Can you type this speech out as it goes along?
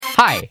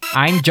Hi,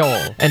 I'm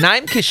Joel. And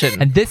I'm Kishan.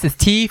 And this is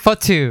Tea for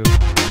Two.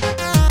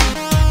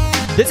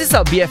 This is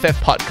our BFF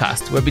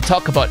podcast where we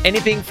talk about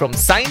anything from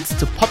science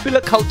to popular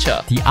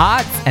culture. The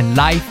arts and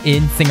life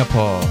in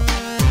Singapore.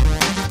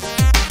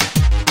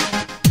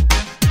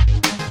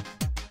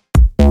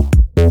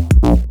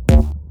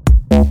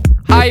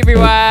 Hi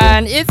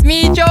everyone, it's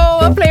me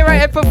Joel, a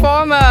playwright and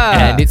performer.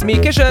 And it's me,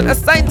 Kishan, a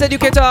science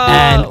educator.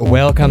 And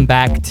welcome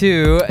back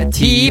to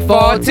Tea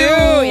for Two.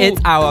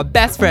 It's our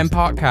best friend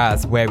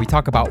podcast where we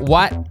talk about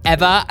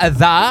whatever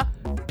the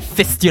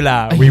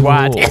fistula we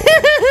want.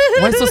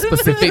 Why so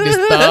specific this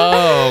term?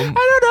 I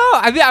don't know.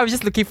 I mean, I was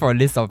just looking for a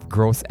list of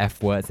gross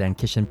F words and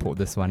Kishan pulled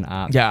this one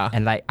up. Yeah.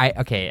 And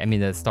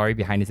the story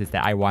behind this is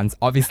that I once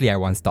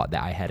thought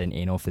that I had an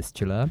anal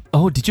fistula.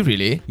 Oh, did you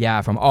really?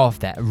 Yeah, from all of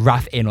that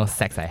rough anal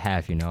sex I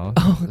have, you know.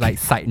 Oh, okay. Like,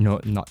 side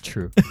note, not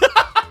true.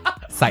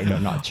 Side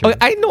note, not true. Okay,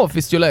 I know a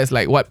fistula is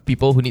like what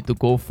people who need to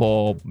go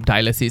for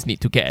dialysis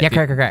need to get. Yeah,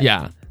 correct.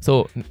 Yeah.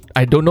 So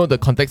I don't know the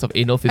context of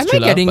anal fistula.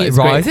 Am I getting but it it's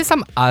wrong? great. Is it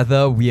some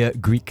other weird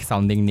Greek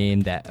sounding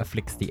name that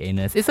afflicts the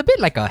anus? It's a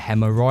bit like a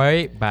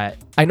hemorrhoid, but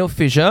I know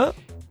fissure.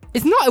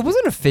 it's not. It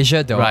wasn't a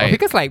fissure though, Right.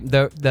 because like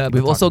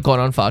We've also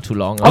gone on far too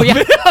long. Oh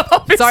yeah.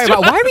 Sorry,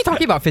 but why are we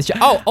talking about fistula?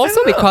 Oh,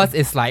 also because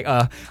it's like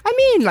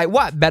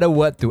what better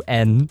word to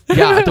end?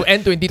 Yeah, to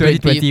end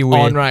 2020 with.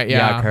 on, right?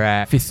 Yeah,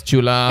 correct.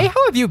 Fistula. Hey,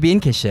 how have you been,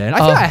 Kishan? I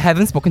feel like I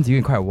haven't spoken to you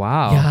in quite a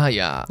while.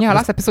 Yeah. Yeah,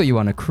 last episode you were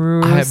on a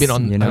cruise. I have been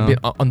on, you know. I've been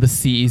on the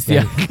seas.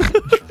 Yeah.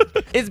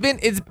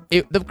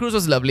 The cruise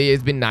was lovely.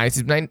 It's been nice.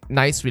 It's been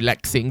nice,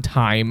 relaxing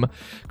time.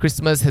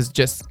 Christmas has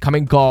just come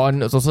and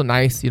gone. It's also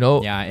nice, you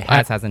know. Yeah, it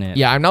has, hasn't it?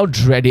 Yeah, I'm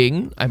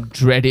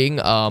dreading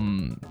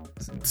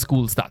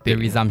school starting. The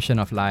resumption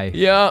of life.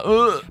 Yeah.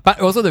 But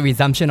also the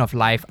resumption of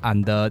life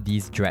under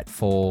these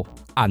dreadful,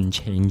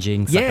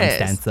 unchanging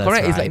circumstances. Yes,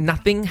 correct. It's right? like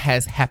nothing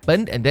has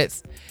happened, and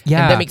and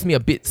Yeah. that makes me a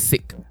bit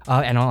sick.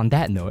 And on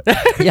that note,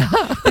 Yeah.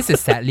 this is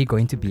sadly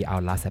going to be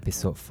our last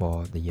episode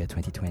for the year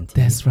 2020.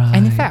 That's right.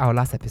 And in fact, our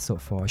last episode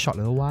for a short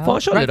little while. For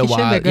a short Right, little Kishan?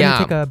 while, We're going to yeah.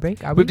 take a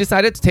break, are we? We've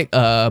decided to take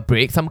a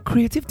break, some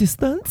creative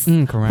distance.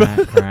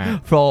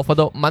 Correct. For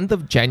the month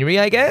of January,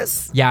 I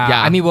guess.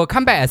 Yeah, I mean, we'll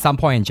come back at some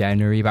point in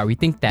January, but we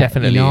think that,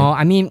 Definitely. you know,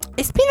 I mean,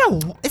 it's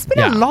been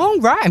a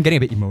long ride. I'm getting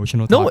a bit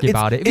emotional talking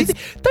about it. it's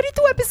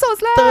 32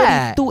 episodes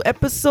left. 32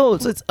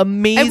 episodes. So it's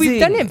amazing. And we've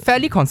done it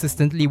fairly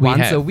consistently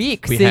once have. a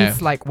week We since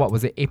have. like, what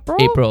was it, April?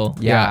 April.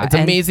 Yeah, it's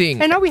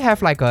amazing. And now we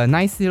have like a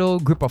nice little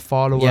group of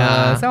followers.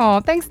 Yeah. Oh,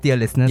 thanks dear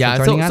listeners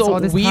for joining us all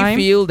this we time.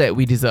 feel that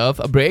we deserve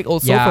a break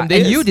also Yeah, from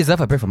this. and you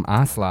deserve a break from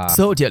us lah.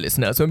 So, dear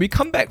listeners, when we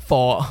come back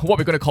for what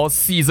we're going to call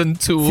season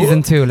 2.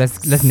 Season 2,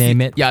 let's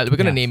name it. Yeah, we're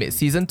going to name it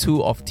season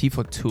 2 of Tea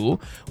for Two.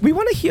 We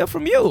want to hear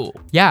from you.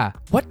 Yeah,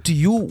 What do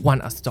you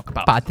want us to talk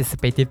about?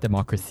 participative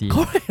democracy.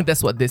 Correct.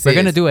 That's what this We're is.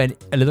 going to do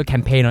a little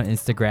campaign on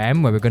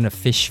Instagram where we're going to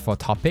fish for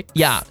topics.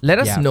 Yeah, let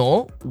us Yeah.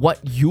 know what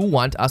you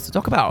want us to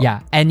talk about. Yeah,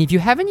 and if you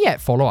haven't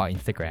yet, follow our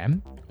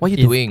Instagram. What are you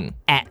It's doing?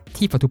 At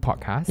T42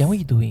 Podcast. Yeah, what are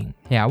you doing?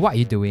 Yeah, what are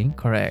you doing?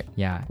 Correct.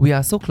 Yeah. We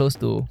are so close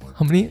to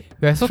how many?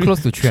 We're so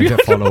close to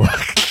 300 followers.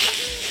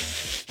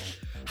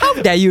 How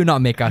dare you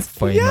not make us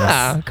famous?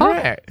 Yeah,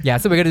 correct. Yeah,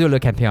 so we're going to do a little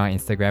campaign on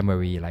Instagram where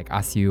we like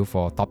ask you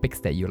for topics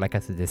that you'd like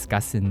us to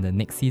discuss in the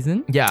next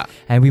season. Yeah.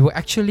 And we will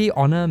actually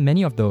honor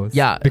many of those.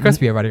 Yeah.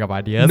 Because we are running out of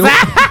ideas. No,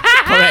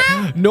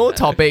 correct. No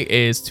topic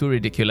is too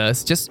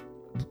ridiculous. Just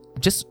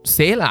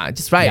say lah.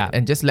 Just write Yeah.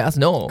 and just let us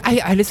know.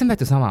 I listen back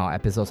to some of our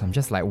episodes. I'm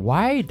just like,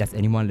 why does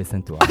anyone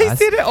listen to us? I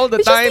say that all the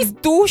It's time. just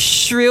these two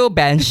shrill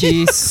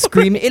banshees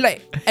screaming.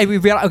 And we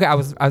realized. Okay, I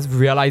was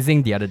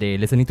realizing the other day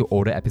listening to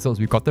older episodes,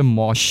 we've gotten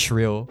more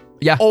shrill.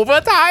 Yeah.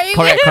 Over time.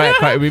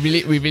 Correct. We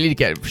really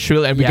get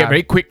shrill and we Yeah. get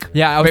very quick.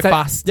 Yeah, I was very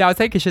tell- fast. Yeah, I was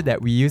telling Kishan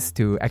that we used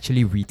to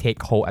actually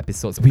retake whole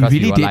episodes because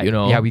really were did, like, you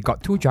know. Yeah, we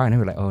got too drunk and then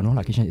we were like, oh no,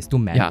 Kishan, it's too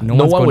mad. Yeah, no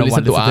no one's one gonna will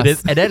want listen to us.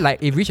 this. And then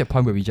like it reached a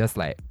point where we just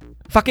like,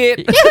 Fuck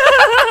it.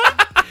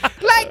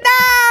 like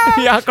that.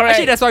 Yeah, correct.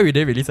 Actually, that's why we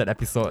didn't release an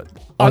episode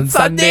On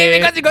Sunday.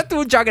 because we got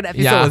too drunk and the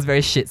episode Yeah. was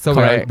very shit. So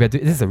Correct. we're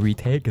doing, this is a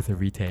retake. It's a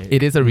retake.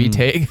 It is a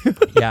retake.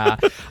 Yeah.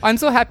 I'm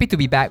so happy to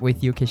be back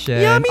with you,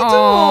 Kishan. Yeah, me too.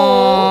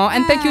 Aww.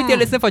 And thank you, dear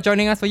listener, for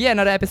joining us for yet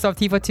another episode of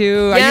Tea for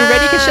Two. Are you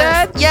ready,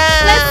 Kishan? Yeah.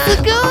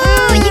 Let's go!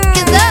 You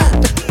can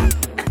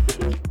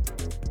go!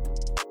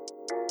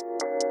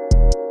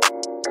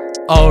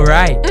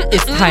 Alright,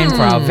 it's time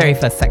for our very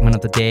first segment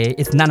of the day.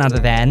 It's none other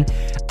than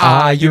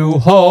Are You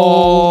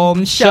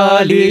Home,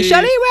 Shirley?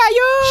 Shirley, where are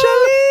you?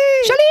 Shirley!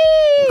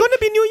 Gonna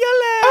be New Year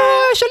leh.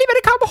 Oh, Shirley better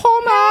come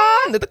home,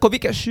 ah. Let the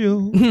COVID catch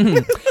you.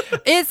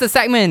 It's a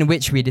segment in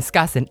which we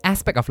discuss an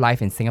aspect of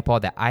life in Singapore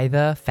that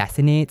either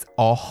fascinates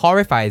or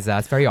horrifies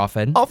us very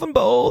often. Often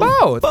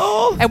both.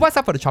 And what's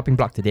up for the chopping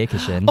block today,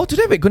 Kishan? Oh,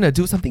 today we're gonna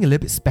do something a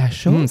little bit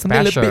special. Something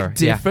a little bit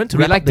different to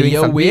we wrap like up the doing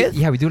year something. with.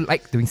 Yeah, we do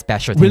like doing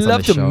special We things. love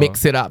on to the show.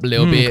 mix it up a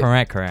little bit.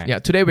 Correct. Yeah,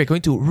 today we're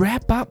going to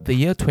wrap up the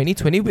year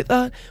 2020 with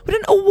an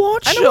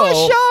award An show.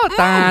 award show.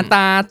 Da,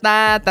 da,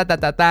 da, da, da,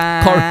 da,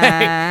 da.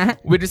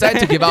 Correct. We decided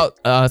to give out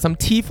some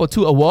Tea for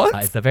Two awards.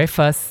 It's the very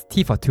first Tea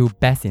T for Two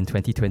Best in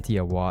 2020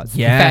 awards.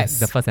 Yes. In fact,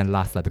 the first and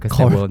last, because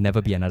there will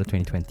never be another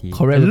 2020.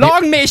 Correct.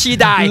 Long may she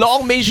die.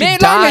 Long may she Long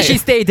die. may she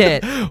stay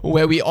dead.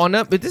 Where we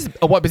honor, but this is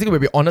award basically where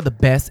we honor the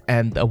best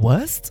and the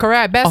worst.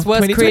 Correct. Best, Of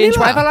worst, 2020 cringe,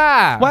 lah. whatever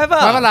lah.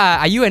 Whatever. lah.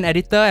 Are you an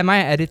editor? Am I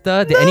an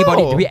editor? Did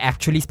No. we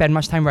actually spend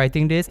much time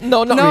writing this?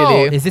 No, not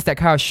really. Is this that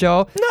kind of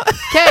show? No.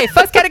 Okay,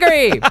 first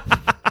category.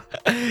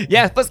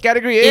 Yes, first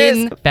category is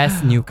In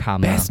Best Newcomer.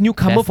 Best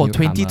Newcomer for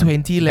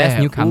 2020 leh. Best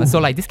Newcomer. Ooh. So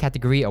like this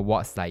category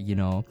awards like,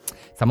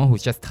 someone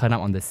who's just turned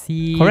up on the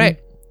scene.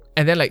 correct.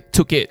 And then like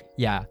took it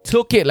Yeah. like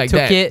Took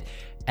that. it.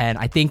 And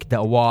I think the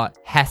award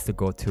has to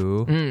go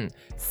to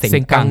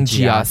Sengkang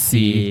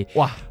GRC.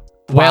 Wow.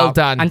 Well Wow.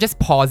 done. I'm just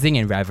pausing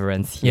in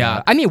reverence here.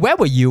 Yeah. I mean, where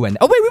were you when...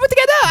 Oh, wait, we were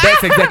together!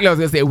 That's exactly what I was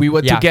gonna say. We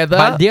were Yeah, together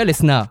But dear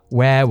listener,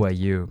 where were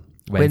you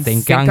when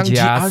Sengkang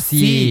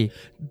GRC...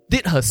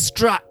 did her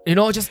strut.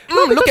 Just No,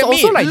 look because at me.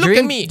 also, like, Look during,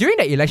 at me. During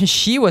the election,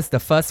 she was the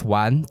first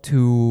one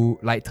to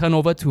like turn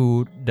over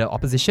to the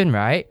opposition,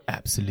 right?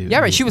 Absolutely. Yeah,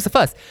 right. She was the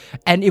first,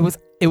 and it was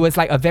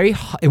like a very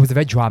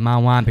drama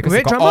one because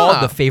Very it got drama.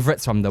 all the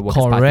favorites from the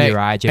Workers' Party, Correct.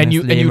 right? And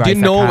you James Lim,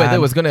 didn't know Raisa whether Khan.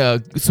 it was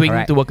gonna swing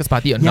Correct. to Workers'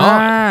 Party or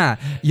not.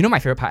 Yeah, my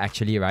favorite part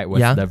actually, right, was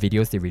Yeah. the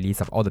videos they released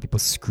of all the people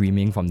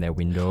screaming from their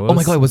windows. Oh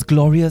my god, it was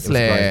glorious, It was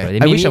glorious, right?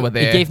 It I made wish me- I were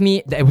there. It gave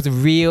me. It was a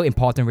real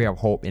important ray of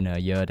hope in a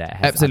year that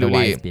has Absolutely.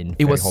 otherwise been.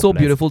 It was very so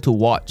hopeless. beautiful to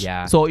watch.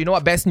 Yeah. So you know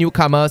what? Best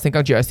newcomer,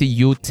 Sengkang GRC,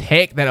 you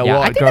take that award, Yeah,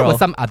 I think girl. there were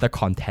some other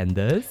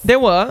contenders. There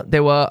were,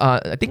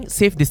 I think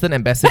Safe Distance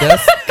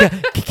Ambassadors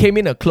came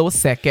in a close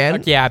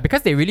second. Yeah,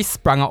 because they really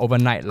sprung out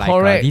overnight, like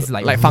Correct. these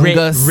like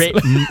Fungus. red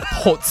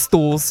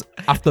toadstools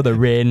after the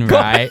rain,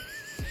 right?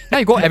 Now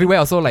you go everywhere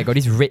also like got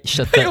these red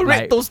shirted Red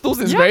like Toastos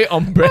is Yeah. very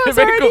ombre. No,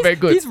 very sorry, good, very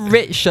good. These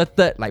red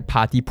shirted like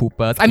party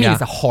poopers. I mean, Yeah.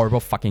 it's a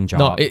horrible fucking job.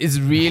 No, it is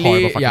Horrible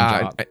really, fucking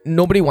yeah. job.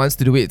 Nobody wants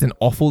to do it. It's an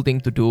awful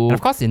thing to do. And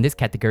of course, in this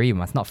category, you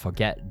must not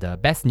forget the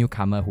best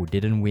newcomer who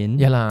didn't win.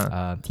 Yeah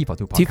lah. T for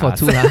Two podcast. T for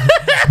two lah.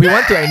 We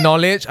want to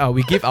acknowledge,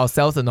 we give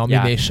ourselves a Yeah,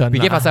 nomination. we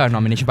gave lah. ourselves a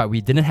nomination, but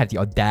we didn't have the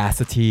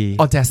audacity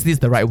Audacity is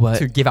the right word.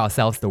 to give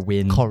ourselves the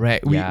win.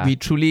 Correct. Yeah. We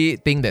truly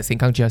think that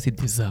Sengkang GRC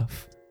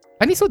deserve.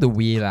 I mean, so do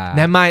we lah.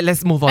 Never mind.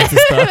 Let's move on,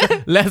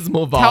 sister. Let's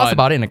move on. Tell us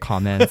about it in the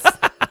comments.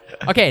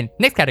 Okay,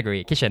 next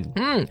category, Kishan.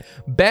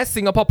 Best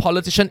Singapore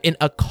politician in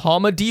a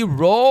comedy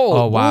role.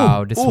 Oh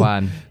wow, Ooh, this ooh.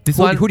 one. This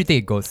who, one- Who do you think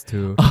it goes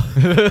to?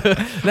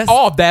 Let's-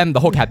 All of them, the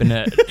whole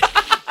cabinet.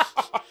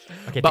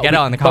 Okay, But together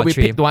we- on the but count we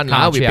three. picked one lah,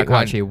 Count we three, picked count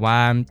one. three.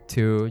 1,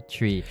 2,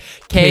 3. K.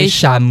 K.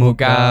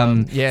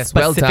 Shanmugam. Yes,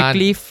 well done.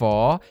 Specifically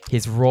for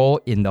his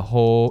role in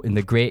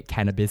the great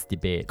cannabis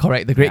debate.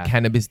 Correct. The great Yeah.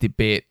 cannabis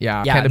debate.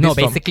 Yeah. Yeah, cannabis no,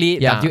 from- basically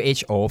yeah.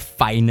 WHO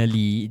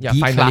finally Yeah,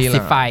 finally lah.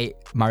 declassified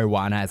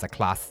marijuana as a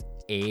class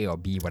A or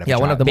B, whatever. Yeah,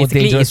 one drug. of the most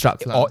Basically, dangerous it's-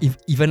 drugs lah. or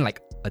even like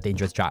a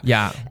dangerous drug.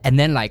 Yeah. And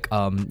then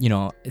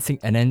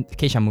and then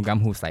K.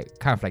 Shanmugam, who's like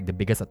kind of like the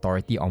biggest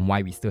authority on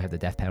why we still have the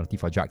death penalty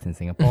for drugs in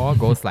Singapore,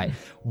 goes like,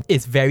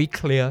 it's very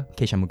clear,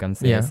 K. Shanmugam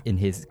says Yeah. in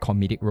his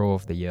comedic role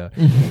of the year,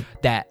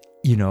 that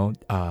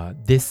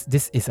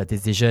this is a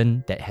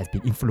decision that has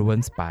been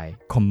influenced by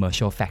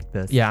commercial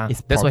factors. Yeah,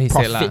 It's that's what he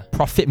said lah.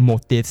 Profit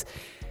motives.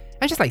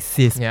 I'm just like,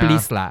 sis, Yeah.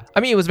 please lah.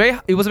 I mean, it was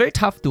very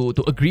tough to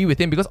agree with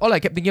him because all I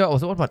kept thinking about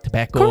was what about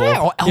tobacco?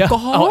 Correct, or Yeah,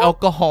 alcohol. or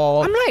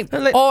alcohol. I'm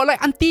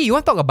like, auntie, you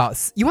want to talk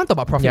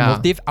about profit Yeah.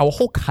 motive? Our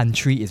whole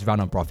country is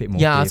run on profit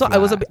motive. Yeah, so I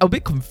was lah. a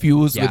bit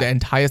confused Yeah. with the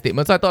entire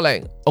statement. So I thought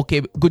like,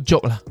 okay, good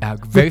joke lah.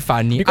 Very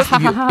funny. Because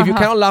if you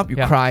cannot laugh, you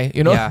Yeah. cry.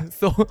 Yeah.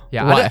 So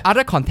Yeah, what?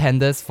 other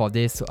contenders for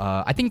this,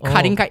 I think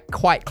cutting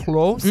quite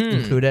close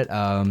included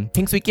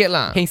Heng Swee Kiat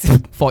lah. Heng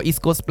Swee- For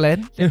East Coast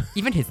Plan.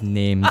 even his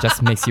name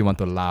just makes you want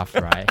to laugh,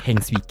 right? Heng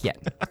Swee Kiat.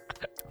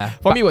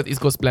 For me, it was East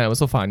Coast Plan. It was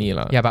so funny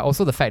lah. Yeah, but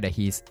also the fact that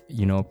he's,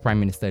 Prime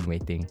Minister in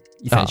waiting,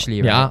 essentially,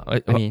 yeah,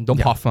 right? I mean, don't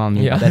yeah. puff on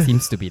me, Yeah. but that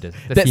seems to be the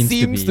That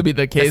seems to be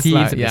the case That seems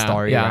lah. to be the Yeah,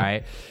 story, yeah.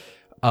 right?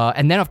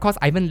 And then of course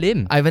Ivan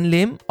Lim. Ivan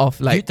Lim of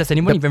like Does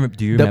anyone the, even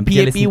do you the remember?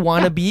 PAP Listen-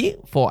 wannabe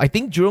for I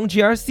think Jurong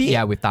GRC.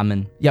 Yeah, with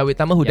Taman. Yeah, with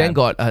Tama who Yeah.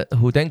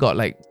 then got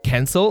like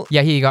cancelled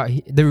Yeah,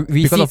 the because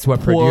receipts of were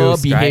poor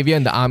produced, right? behavior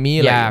in the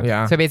army. Yeah. Like,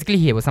 yeah. So basically,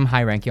 he was some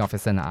high-ranking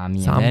officer in the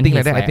army. Something and then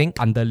like his, that, I think.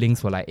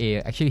 Underlings were like, hey,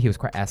 actually, he was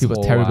quite asshole.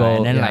 was terrible,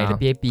 And then yeah. like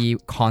the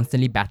PAP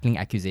constantly battling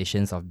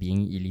accusations of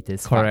being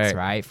elitist Correct. fucks,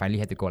 right? Finally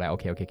had to go like,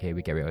 okay,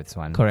 we get rid of this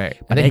one.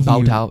 Correct. But then he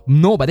bowed out.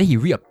 No, but then he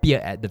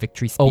reappeared at the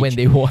victory speech. Oh, when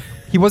they won.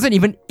 He wasn't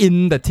even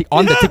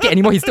on the ticket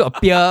anymore. He still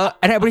appeared.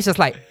 And everybody's just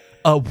like,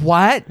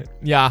 what?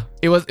 Yeah.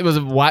 It was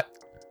what?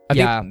 I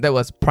Yeah. think that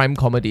was prime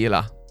comedy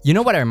lah. You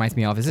know what it reminds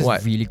me of? Is this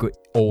What? really good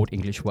old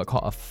English word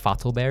called a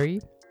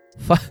fartleberry?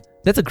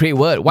 That's a great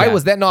word. Why Yeah.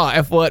 was that not an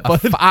F word?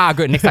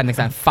 Good. Next time.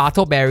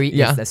 Fartleberry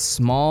Yeah. is a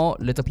small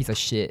little piece of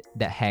shit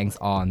that hangs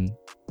on to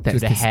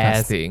That's the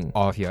hairs disgusting.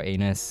 of your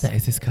anus That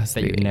is that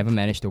disgusting. you never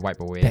manage to wipe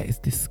away. That is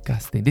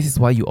disgusting. This is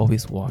why you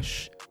always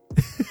wash.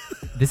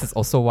 This is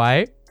also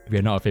why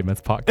we're not a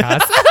famous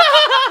podcast.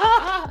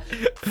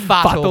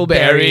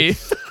 Fartleberry.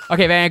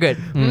 Okay, very good.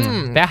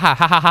 Very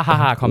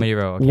ha comedy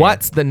role. Okay.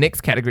 What's the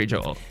next category,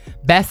 Joel?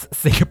 Best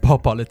Singapore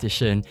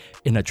politician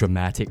in a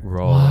dramatic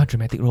role? Wow,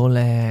 dramatic role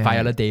leh.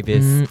 Viola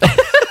Davis.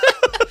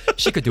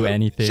 She could do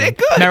anything. She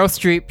could. Meryl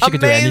Streep, she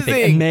could do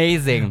anything.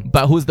 Amazing. Amazing.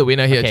 But who's the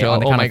winner here, Okay, Joe? on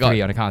the Oh count my of god.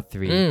 three. On the count of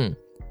three. Mm.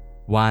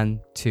 1,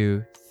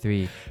 2,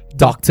 3.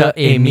 Dr.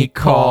 Amy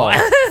Cole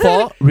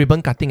for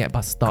ribbon cutting at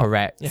bus stop.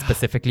 Correct. Yeah.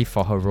 Specifically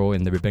for her role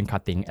in the ribbon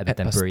cutting at the At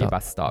bus temporary stop.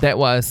 bus stop. That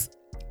was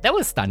That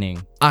was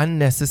stunning.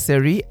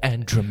 unnecessary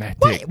and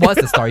dramatic. What was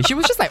the story? She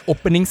was just like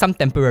opening some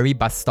temporary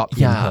bus stop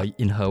Yeah.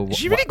 in her.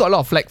 She really got a lot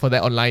of flack for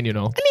that online, you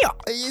know. I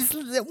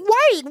mean,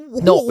 why?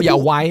 No, yeah,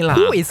 why lah?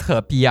 Who is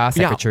her PR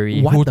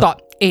secretary what who the-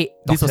 thought, hey,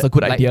 This was a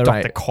good idea, Dr.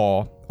 right?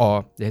 Kaur,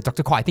 or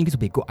Dr. Kaur, I think this would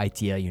be a good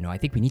idea, you know. I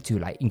think we need to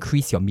like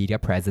increase your media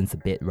presence a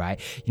bit, right?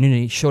 You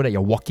know, show that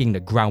you're walking the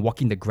ground.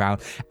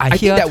 I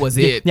think that was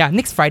it. Yeah,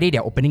 next Friday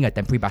they're opening a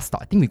temporary bus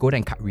stop. I think we go there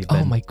and cut ribbon.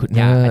 Oh my goodness.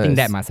 Yeah, I think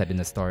that must have been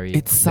the story.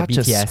 It's The such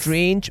a BTS.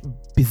 strange,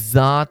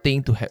 bizarre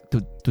thing to have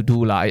to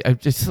do. I'm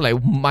just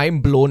like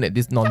mind blown at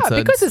this nonsense. Yeah,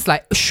 because it's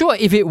like, sure,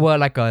 if it were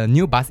like a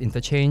new bus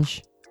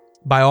interchange,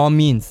 by all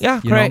means. Yeah,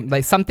 you correct. know,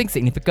 like something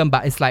significant,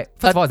 but it's like,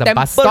 first of all, it's a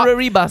bus stop.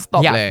 temporary bus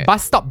stop. Yeah, leh.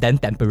 bus stop, then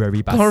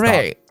temporary bus stop.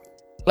 Correct.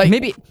 Like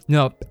Maybe,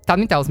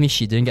 something tells me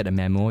she didn't get the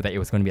memo that it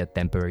was going to be a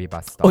temporary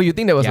bus stop. Oh, you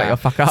think that was like a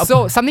fuck up?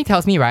 So something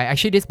tells me, right,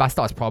 actually this bus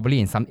stop is probably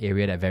in some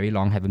area that very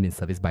long haven't been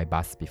serviced by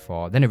bus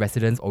before. Then the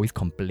residents always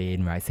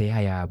complain, right, say,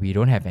 yeah, we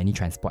don't have any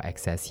transport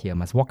access here.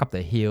 Must walk up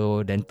the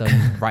hill, then turn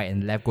right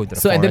and left, go into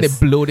the so forest. and then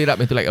they blowed it up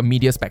into like a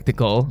media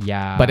spectacle.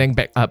 Yeah. But then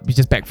it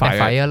just backfired.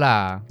 Backfire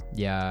lah.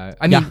 Yeah.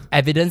 I mean, Yeah.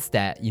 evidence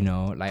that,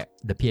 like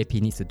the PAP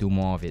needs to do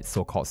more of its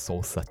so-called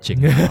soul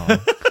searching now.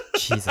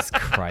 Jesus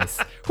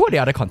Christ. Who are the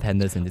other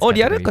contenders in this The other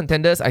category?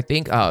 contenders, I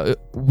think,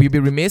 we'd be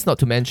remiss not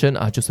to mention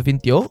Josephine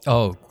Teo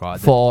Oh,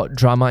 God. for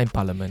drama in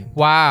Parliament.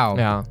 Wow.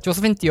 Yeah.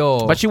 Josephine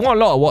Teo. But she won a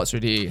lot of awards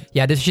already.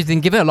 yeah, she's been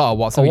given a lot of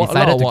awards, so A we lot of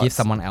decided to give awards.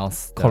 someone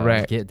else.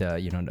 Correct. Get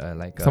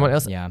the, Someone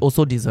else Yeah.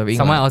 also deserving.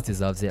 Someone lah. else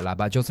deserves it, lah.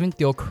 But Josephine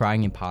Teo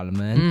crying in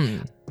Parliament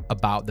Mm.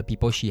 about the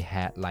people she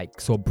had like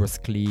so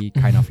brusquely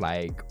kind of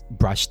like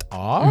brushed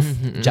off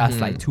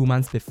just like 2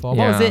 months before.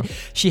 What was Yeah. it?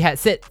 She had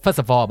said, first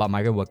of all, about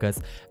migrant workers,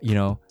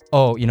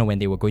 when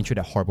they were going through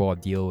the horrible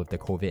ordeal with the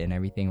COVID and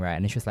everything, right?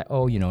 And then she was like,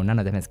 none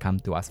of them has come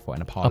to us for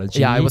an apology.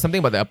 Yeah, it was something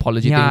about the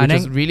apology Yeah, thing, which and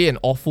was really an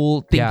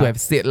awful thing Yeah. to have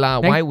said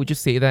lah. Then- Why would you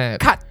say that?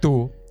 Cut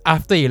to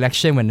after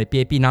election when the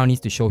PAP now needs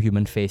to show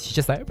human face. She's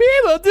just like,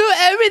 we will do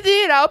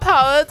everything in our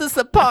power to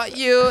support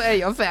you and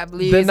your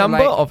family. The number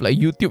of like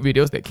YouTube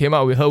videos that came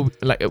out with her,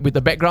 like with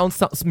the background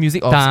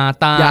music of Da,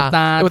 da, yeah,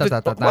 da, it was da,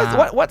 the- da, da,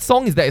 da. what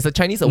song is that? It's a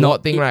Chinese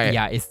award thing, right?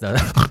 Yeah, it's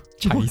the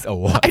Chinese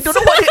award. I don't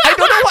know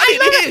what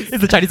it is.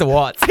 It's the Chinese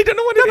awards. I don't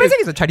know what No, it I is. think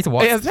it's the Chinese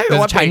awards. Yeah, it's like There's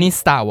award thing. Chinese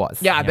Star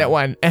Awards. Yeah, that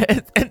one.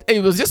 And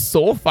it was just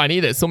so funny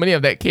that so many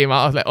of that came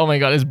out. I was like, oh my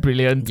god, it's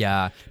brilliant.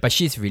 Yeah, but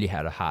she's really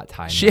had a hard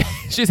time.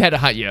 She's had a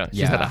hard year.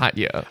 She's Yeah. had a hard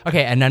year.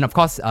 Okay, and then of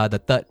course,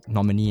 the third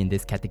nominee in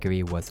this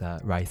category was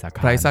Raisa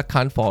Khan. Raisa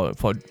Khan for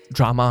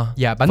drama.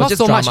 Yeah, but For not just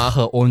so drama. much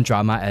her own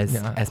drama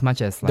Yeah. as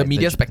much as like The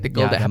media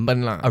spectacle that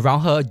happened lah.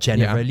 around her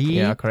generally.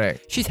 Yeah,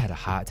 correct. She's had a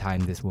hard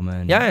time, this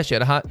woman. Yeah, she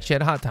had a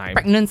hard time.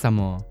 Pregnant some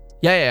more.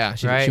 Yeah.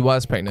 Right? She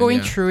was pregnant. Going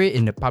yeah. through it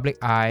in the public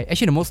eye.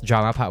 Actually, the most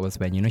drama part was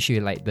when, she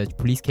like the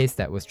police case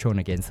that was thrown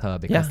against her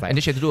because Yeah, like and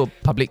then she had to do a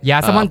public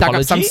someone dug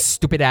up some apology.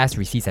 stupid ass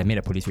receipts and made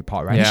a police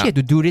report, right? And Yeah. she had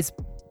to do this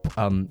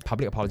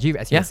public apology,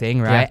 as you Yeah, were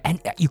saying, right? And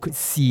you could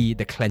see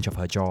the clench of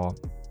her jaw.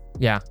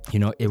 Yeah.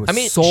 It was I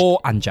mean, so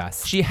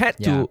unjust. She had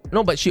Yeah. to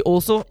no, but she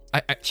also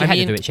She had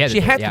to do it. She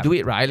had to do it,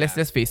 yeah. it, right?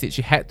 Let's face it,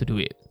 she had to do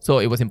it. So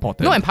it was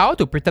important. No, and power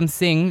to Pritam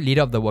Singh,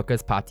 leader of the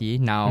Workers' Party,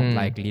 now Mm.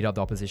 like leader of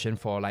the opposition,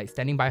 for like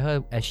standing by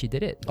her as she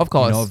did it. Of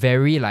course.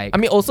 Very like. I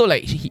mean, also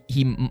like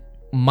he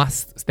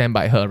must stand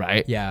by her,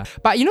 right? yeah.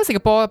 But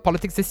Singapore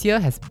politics this year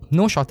has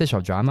no shortage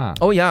of drama.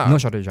 Oh yeah. No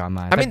shortage of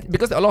drama. I mean,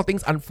 because a lot of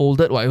things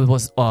unfolded. It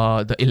was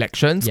the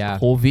elections, Yeah.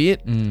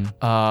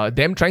 COVID,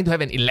 them trying to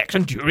have an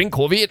election during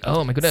COVID.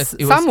 Oh my goodness.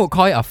 It some was would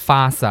call it a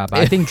farce, but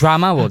I think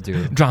drama will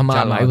do. drama.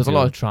 It will was a do.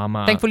 lot of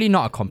drama. Thankfully,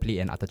 not a complete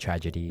and utter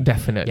tragedy.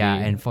 Definitely. Yeah,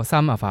 and for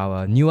some of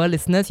our newer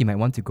listeners, you might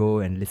want to go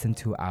and listen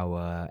to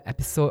our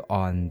episode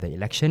on the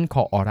election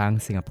called Orang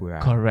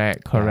Singapura.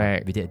 Correct. Yeah,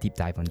 we did a deep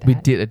dive on that. We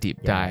did a deep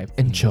Yeah. dive.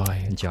 Enjoy.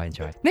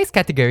 Enjoy. Next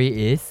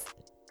category is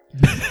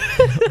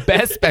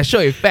Best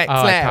special effects. Oh,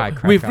 I leh.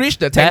 can't, We've reached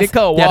the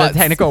technical awards. Yeah, the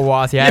technical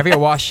awards. Yeah, every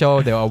award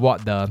show they will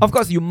award the. Of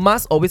course, you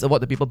must always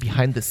award the people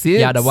behind the scenes.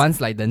 Yeah, the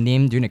ones like the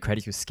name during the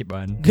credits you skip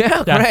one.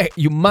 Yeah, correct.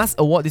 You must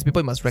award these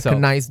people. You must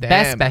recognize them.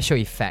 Best special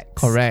effects.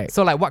 Correct.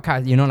 So like what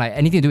kind? Like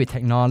anything to do with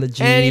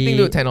technology. Anything to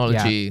do with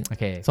technology. Yeah.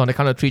 Okay. So on the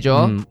count of three,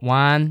 Joe.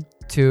 1,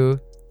 2,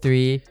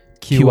 3.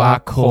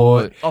 QR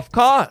code. Of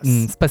course.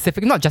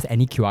 Specific, not just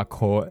any QR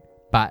code,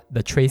 but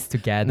the trace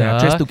together. Yeah,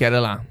 trace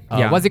together lah.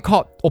 What's it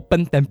called?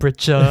 Open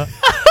temperature.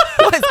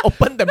 What is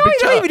open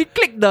temperature? If you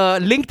click the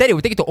link, then it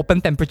will take you to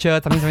open temperature,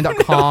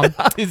 something.com.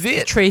 Is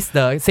it? Trace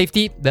the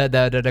safety,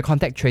 the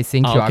contact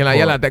tracing QR Okay, code.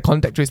 yeah, that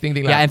contact tracing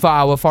thing. Yeah, and for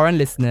our foreign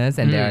listeners,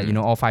 and there are,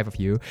 all 5 of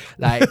you,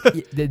 like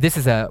this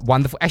is a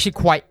wonderful, actually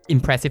quite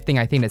impressive thing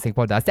I think that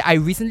Singapore does. That I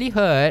recently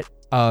heard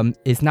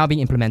is now being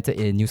implemented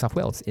in New South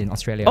Wales in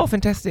Australia. Oh,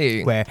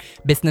 fantastic. Where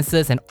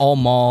businesses and all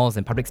malls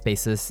and public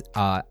spaces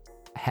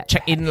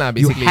check in lah,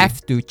 You basically.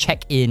 have to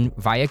check in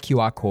via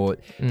QR code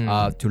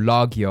to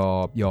log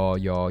your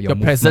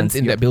presence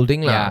in your- that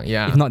building lah.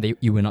 Yeah. If not,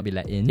 you will not be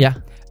let in. Yeah.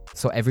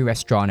 So every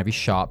restaurant, every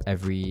shop,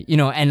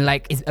 and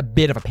like it's a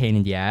bit of a pain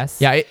in the ass.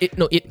 Yeah,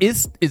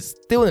 it's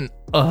still an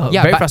Yeah,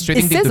 very but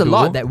frustrating it thing says to a do.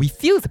 lot that we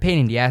feel it's a pain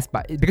in the ass,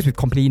 but because we've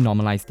completely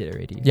normalized it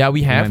already. Yeah,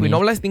 we You know have. what I We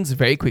mean? normalize things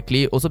very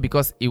quickly. Also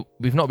because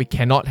if not, we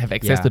cannot have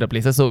access Yeah. to the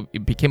places. So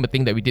it became a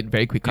thing that we did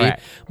very quickly.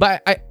 Correct.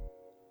 But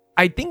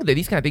I think that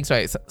these kind of things,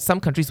 right, some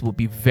countries will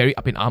be very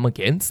up in arm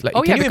against. Like,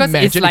 Oh, can yeah, you because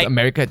it's imagine like- if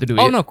America had to do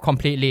Oh it? no,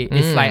 completely.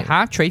 It's like,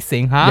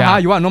 tracing, Yeah.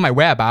 you want to know my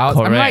whereabouts?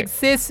 I'm like, Correct.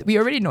 sis, we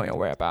already know your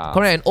whereabouts.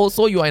 Correct. And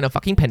also, you are in a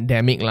fucking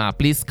pandemic, lah.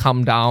 Please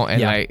calm down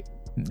and Yeah. like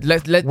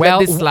let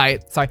this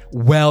slide. Sorry,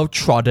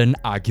 well-trodden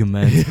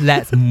argument.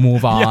 Let's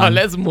move on. Yeah,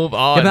 let's move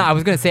on. Yeah, no, I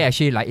was gonna say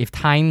actually, like,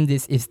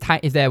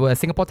 if there were a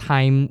Singapore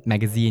Time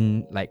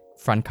magazine like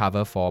front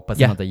cover for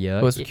Person of the Year,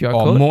 it was QR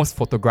or code. most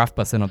photographed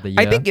Person of the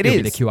Year, I think it it'll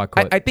is be the QR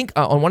code. I think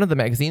on one of the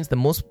magazines, the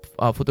most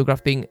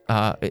photographed thing,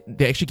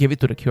 they actually gave it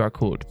to the QR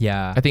code.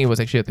 yeah, I think it was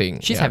actually a thing.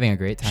 she's Yeah. having a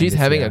great time. She's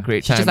this having year. a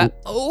great She's time. just like,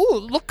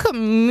 oh, look at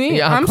me.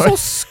 Yeah, I'm correct. so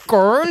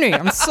scrawny.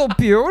 I'm so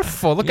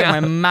beautiful. Look Yeah.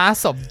 at my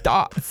mass of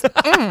dots.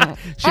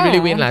 She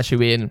really win lah. She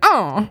win.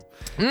 Oh.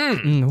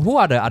 Who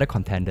are the other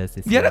contenders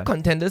this The year? other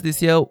contenders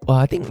this year,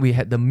 I think we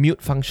had the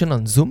mute function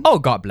on Zoom. Oh,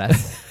 God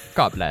bless.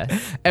 God bless.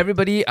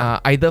 Everybody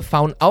either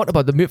found out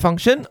about the mute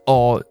function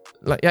or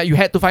you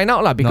had to find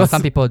out lah No, because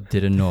some people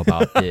didn't know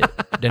about it.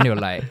 Then they were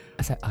like,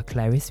 I said,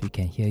 Clarice, we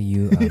can hear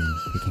you. We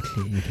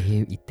can hear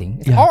you eating.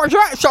 It's like, Yeah.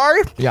 oh,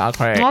 sorry. yeah,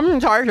 correct.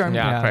 I'm sorry.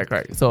 Yeah,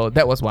 correct. So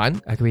that was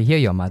one. I can hear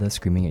your mother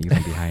screaming at you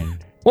from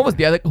behind. What was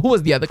the other? Who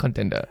was the other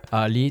contender?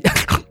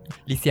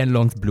 Lee Hsien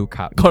Loong's blue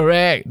cup.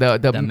 Correct. The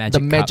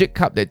magic magic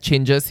cup that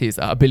changes his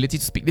ability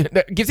to speak.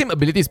 That gives him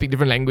ability to speak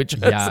different languages.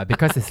 Yeah,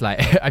 because it's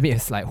like,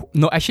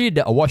 no, actually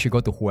the award should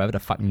go to whoever the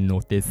fuck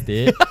noticed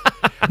it.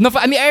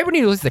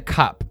 Everybody knows the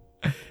cup.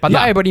 But not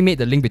Yeah. everybody made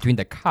the link between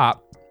the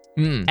cup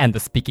and the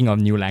speaking of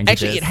new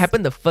languages. Actually, it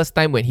happened the first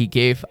time when he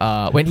gave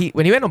when he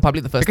went on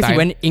public the first because time. he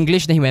went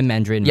English, then he went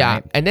Mandarin. Yeah,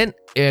 right? and then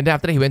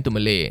after that he went to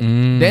Malay.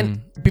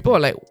 Then people were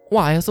like,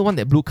 "Wow, I also want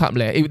that blue cup."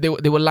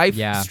 They were live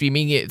Yeah.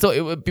 streaming it,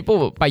 so people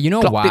were But you know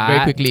clocked what? it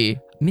very quickly.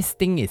 Miss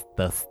Ting is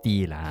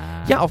thirsty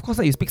lah. Yeah, of course.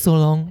 You speak so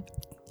long.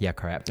 Yeah,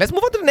 correct. Let's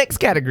move on to the next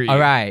category. All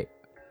right.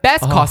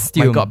 Best Oh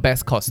costume. my god,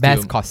 best costume.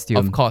 Best costume.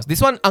 Of course,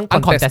 this one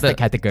Uncontested uncontested.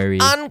 category.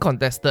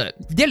 Uncontested.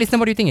 Dear listener,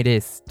 what do you think it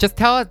is? Just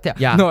tell us.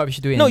 Yeah. No, we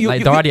should do it. No, in, you- like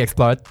you- Dora you- the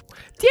Explorer.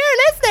 Dear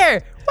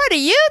listener, what do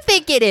you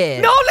think it is?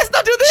 No, let's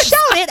not do this.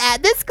 Shout it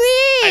at the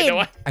screen. I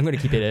know. I'm going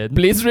to keep it in.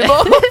 Please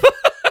remove.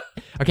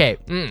 Okay.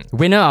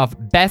 Winner of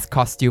best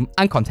costume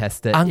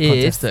uncontested,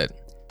 Uncontested. is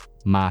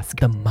Mask.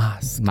 The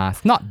mask.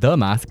 Mask. Not the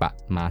mask, but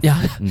Mask.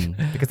 Yeah.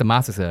 Because the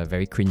Mask was a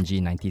very cringy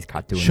 90s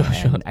cartoon Sure, and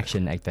sure.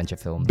 action adventure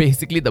film.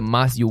 Basically, the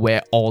mask you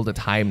wear all the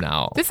time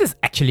now. This is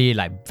actually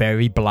like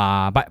very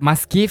blah, but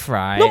must give,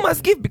 right? No,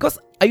 must give because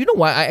you know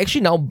what? I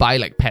actually now buy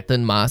like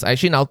pattern masks. I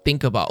actually now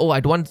think about I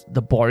don't want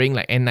the boring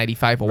like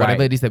N95 or whatever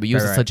Right. it is that we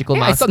use as surgical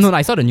yeah, masks.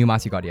 I saw the new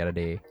mask you got the other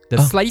day. The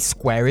slightly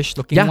squarish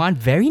looking Yeah. one.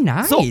 Very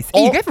nice. So Hey,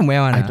 all- you get from where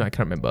one? I ah? can't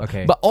remember.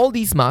 Okay. But all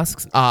these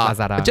masks are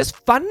Lazada. just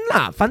fun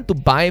lah. Fun to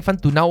buy, fun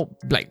to now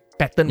like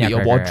pattern Yeah, with your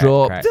correct,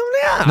 wardrobe. correct. So,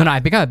 yeah. No,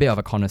 I've become a bit of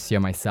a connoisseur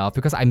myself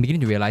because I'm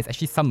beginning to realize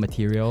actually some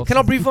materials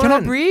Cannot breathe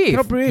Cannot on. breathe.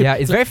 Cannot breathe. Yeah,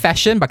 it's very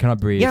fashion but cannot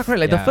breathe. Yeah, correct.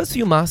 Like the Yeah. first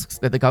few masks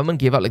that the government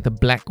gave out, like the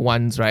black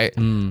ones, right?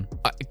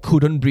 I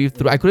couldn't breathe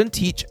through. I couldn't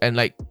teach and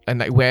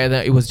wear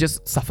them. It was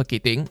just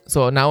suffocating.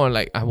 So now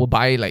I will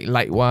buy like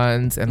light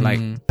ones and like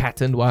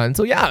patterned ones.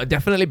 So yeah,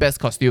 definitely best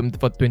costume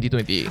for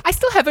 2020. I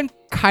still haven't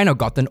kind of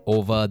gotten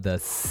over the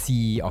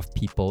sea of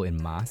people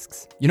in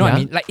masks. You know what I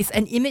Yeah? mean? Like it's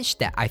an image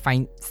that I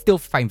still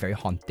find very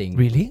haunting.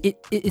 Really?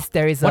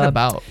 There's What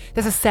about?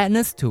 There's a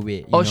sadness to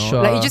it. Oh, know?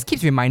 sure. Like it just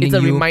keeps reminding It's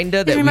a you.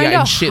 reminder that it's a we are reminder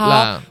in of shit how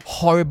lah.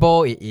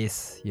 horrible it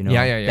is. You know.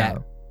 Yeah.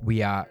 That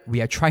we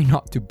are trying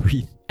not to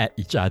breathe at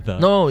each other.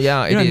 No,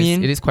 yeah, You know what I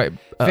mean? It is quite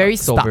Very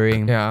stuck.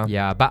 sobering. Yeah.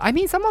 Yeah. But I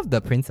mean, some of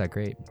the prints are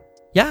great.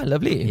 Yeah,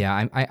 lovely. Yeah,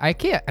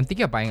 I'm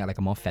thinking of buying like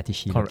a more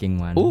fetishy looking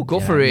one. Ooh, go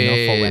Yeah, for you know,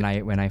 it.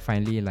 for when I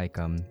finally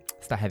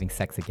start having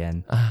sex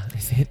again.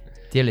 Is it?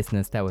 Dear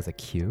listeners, that was a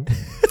cue.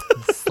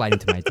 Slide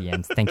into my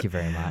DMs. Thank you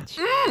very much.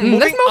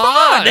 Moving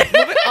on.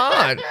 Moving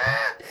on.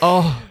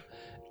 Oh,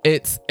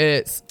 it's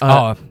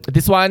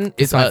this one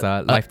is This one's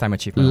a lifetime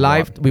achievement.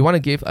 award. We want to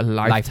give a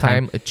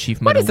lifetime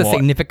achievement What is the award.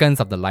 significance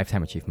of the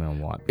lifetime achievement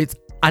award? It's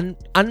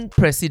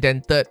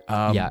unprecedented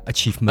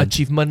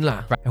achievement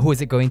lah. Right. Who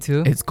is it going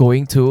to? It's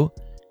going to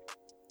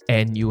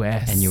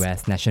NUS.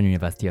 NUS, National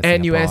University of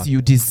NUS, Singapore.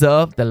 you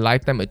deserve the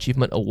Lifetime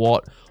Achievement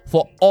Award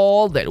for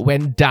all that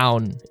went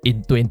down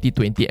in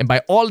 2020. And by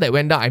all that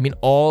went down, I mean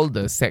all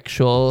the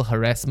sexual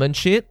harassment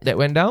shit that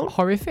went down,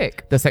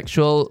 Horrific. the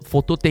sexual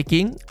photo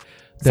taking,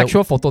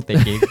 Sexual photo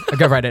taking. I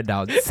gotta write that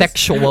down.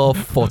 Sexual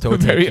photo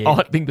taking. very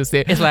odd thing to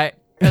say. It's like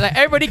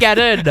everybody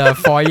gather in the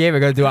foyer. We're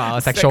gonna do our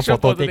sexual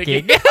photo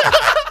taking.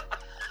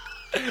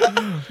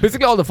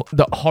 Basically, all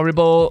the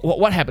horrible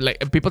what happened?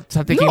 Like people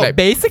start taking No, like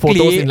basically,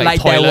 photos in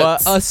like there were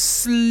toilets. a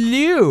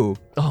slew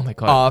Oh my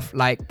god! of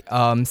like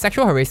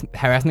sexual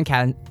harassment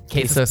cases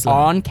Cases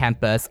lah. on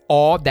campus,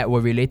 or that were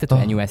related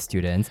to NUS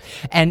students,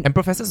 and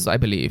professors, I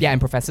believe. yeah,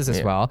 and professors as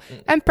Yeah. well.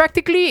 And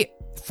practically,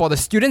 for the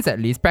students at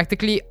least,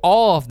 practically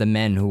all of the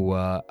men who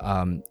were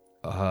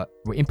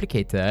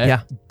implicated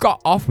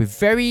got off with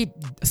very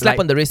Slap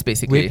on the wrist,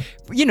 basically.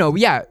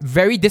 with,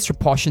 very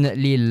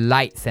disproportionately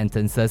light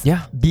sentences.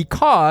 Yeah.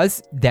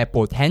 Because their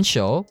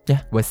potential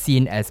was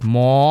seen as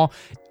more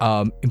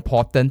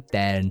important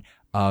than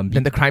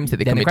Than the crimes that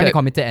they than the crime they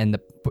committed.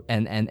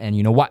 committed and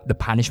you know what the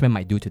punishment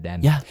might do to them.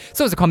 Yeah.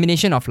 So it's a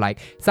combination of like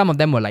some of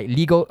them were like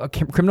legal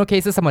criminal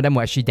cases, some of them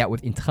were actually dealt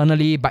with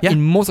internally, but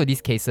in most of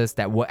these cases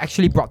that were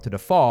actually brought to the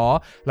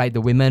fore, like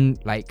the women,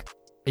 like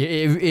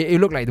it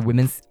looked like the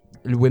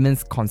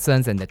women's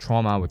concerns and their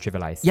trauma were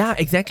trivialized. Yeah,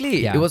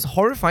 exactly. Yeah. It was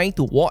horrifying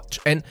to watch,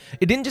 and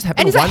it didn't just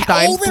happen And it's one like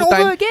time, over two and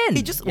over time. again.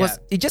 It just was.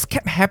 It just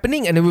kept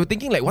happening, and we were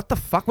thinking like, what the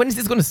fuck? When is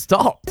this going to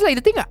stop? It's like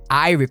the thing that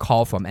I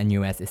recall from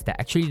NUS is that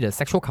actually the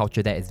sexual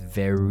culture there is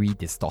very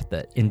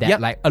distorted in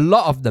that like a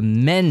lot of the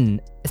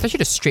men, especially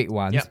the straight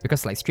ones,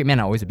 because like straight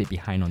men are always a bit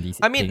behind on these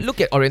I mean, things. look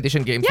at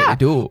orientation games Yeah. that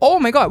they do. Oh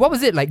my god, what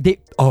was it like?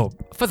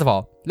 First of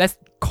all, let's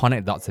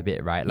connect dots a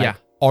bit, right? Like, Yeah.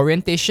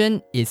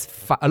 orientation is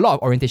a lot of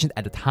orientations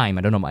at the time,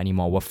 I don't know about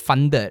anymore, were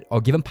funded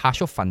or given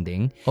partial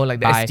funding. Oh, like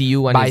the by,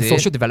 SDU one, by is it?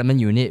 Social Development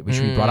Unit, which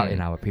we brought up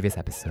in our previous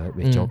episode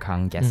with Joe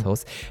Kang, guest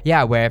host.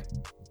 Yeah, where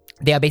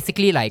they are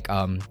basically like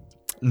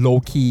low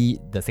key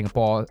the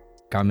Singapore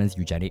government's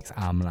eugenics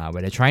arm lah,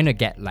 where they're trying to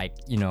get like,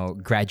 you know,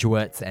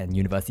 graduates and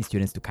university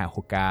students to kind of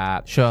hook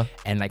up Sure.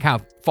 and like kind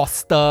of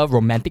foster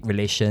romantic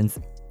relations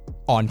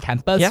on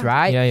campus,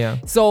 right? Yeah.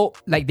 So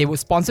like they would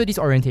sponsor these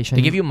orientations.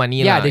 They give you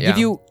money. Yeah, lah, they give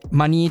you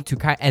money to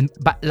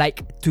but like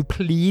to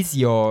please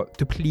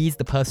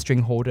the purse string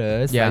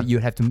holders. Yeah. like, you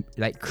have to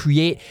like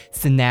create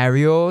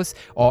scenarios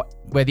or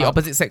where the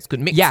opposite sex could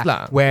mix. yeah,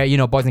 lah. where you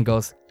know boys and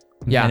girls,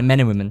 men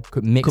and women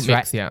could mix, Could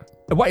mix, right? yeah.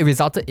 What it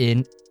resulted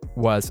in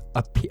was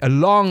a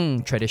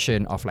long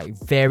tradition of like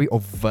very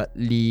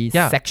overtly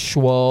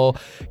sexual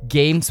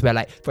games where,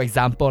 like, for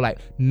example, like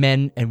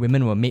men and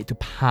women were made to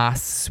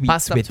pass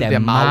sweets stuff with through their their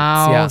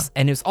mouths, mouths,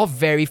 and it was all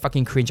very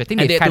fucking cringe. I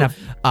think And they they kind had of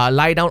to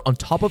lie down on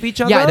top of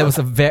each other. there was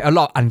a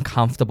lot of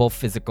uncomfortable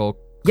physical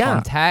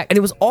contact, and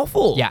it was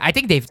awful. yeah, I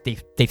think they've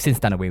since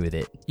done away with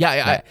it.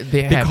 Yeah,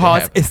 they have,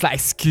 Because it's like,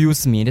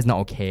 excuse me, it's not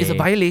okay. it's a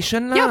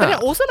violation. Yeah, lah. but then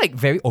also like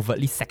very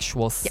overtly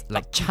sexual,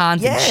 like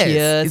chants Yes, and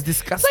cheers. it's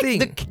disgusting.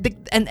 Like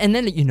and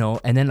then you know,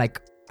 and then like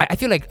I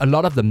feel like a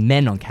lot of the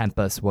men on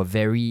campus were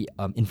very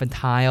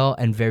infantile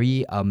and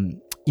very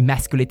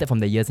emasculated from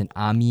their years in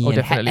army. Oh, and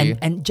definitely.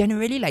 and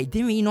generally like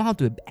didn't really know how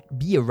to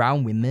be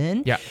around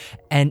women. Yeah.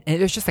 and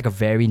it was just like a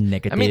very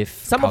negative. I mean,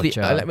 some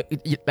culture. of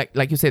the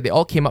like you said, they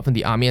all came up from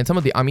the army, and some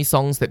of the army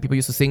songs that people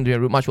used to sing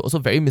during Route March were also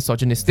very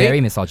misogynistic. very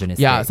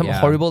misogynistic. Yeah, some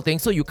horrible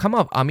things. So you come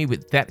out of army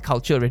with that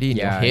culture already in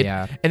your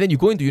head, and then you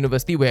go into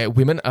university where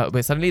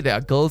where suddenly there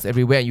are girls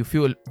everywhere, and you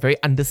feel very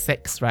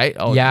undersexed, right?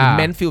 Or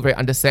men feel very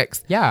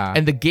undersexed. Yeah.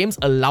 and the games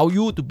allow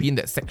you to be in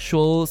that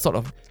sexual sort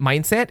of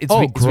mindset. It's,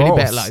 Oh, it's really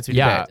bad, gross. lah. It's really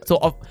Yeah. bad. So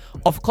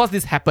of course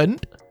this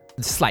happened.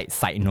 Slight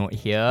side note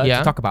here Yeah.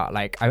 to talk about,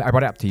 like, I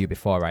brought it up to you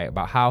before, right?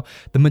 About how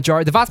the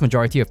vast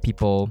majority of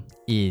people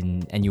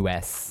in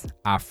NUS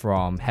have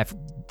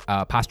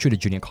passed through the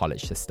junior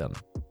college system,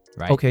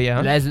 right? Okay, yeah.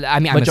 I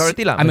mean,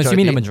 Majority lah, I'm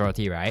assuming the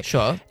majority. majority, right?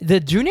 Sure. The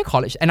junior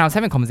college, and I was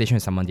having a conversation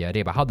with someone the other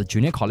day about how the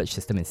junior college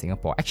system in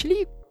Singapore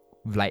actually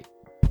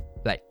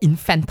like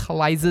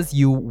infantilizes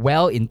you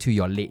well into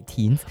your late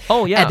teens.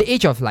 Oh, yeah. At the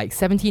age of like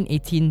 17,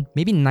 18,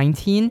 maybe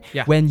 19,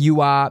 Yeah. when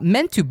you are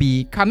meant to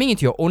be coming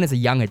into your own as a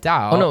young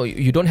adult. Oh no,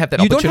 you don't have that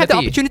You opportunity. don't have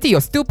the opportunity.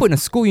 You're still put in a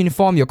school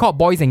uniform. You're called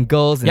boys and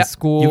girls in Yep,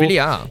 school. you really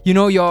are. You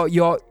know, you're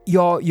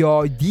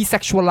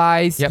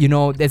desexualized. Yep. You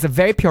know, there's a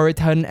very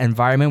Puritan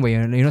environment where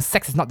you know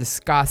sex is not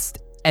discussed.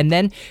 And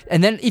then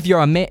if you're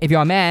a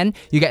man,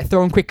 you get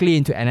thrown quickly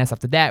into NS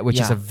after that,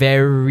 which is Yeah. a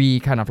very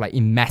kind of like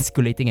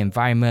emasculating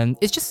environment.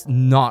 It's just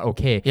not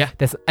okay. Yeah.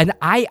 And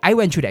I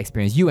went through the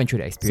experience. You went through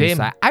the experience.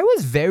 Same. Like, I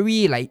was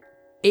very like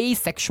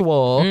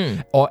asexual,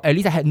 or at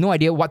least I had no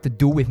idea what to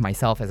do with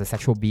myself as a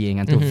sexual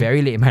being until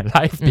very late in my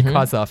life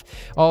because of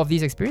all of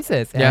these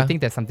experiences. And I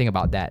think there's something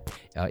about that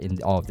in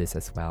all of this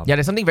as well. Yeah,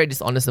 there's something very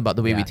dishonest about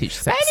the way we teach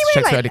But sex, anyway,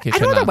 sexual like, education. I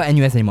don't know lah. about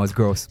NUS anymore. It's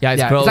gross. Yeah,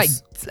 it's gross.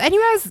 It's like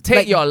NUS, Take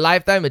like, your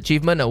lifetime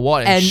achievement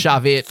award and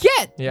shove it.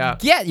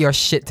 Get your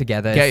shit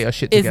together. Get your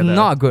shit It's together.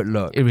 not a good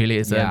look. It really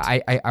isn't.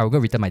 Yeah, I'll go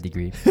return my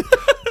degree.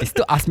 They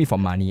still ask me for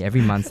money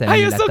every month. Send I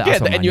me a also letter, get ask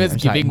for the money. NUS I'm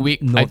just like, Giving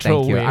Week. No, I throw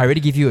thank you. away. I already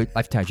give you a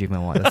lifetime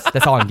achievement award.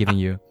 That's all I'm giving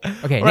you.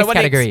 Okay, Alright, next what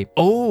category. next?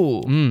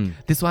 Oh,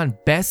 this one,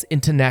 best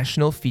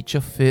international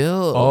feature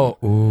film. Oh,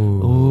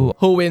 ooh.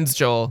 Who wins,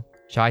 Joel?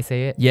 Shall I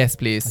say it? Yes,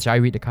 please. Shall I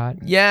read the card?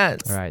 Yes.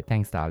 All right,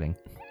 thanks, darling.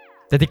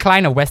 The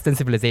Decline of Western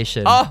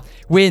Civilization. Oh,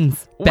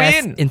 wins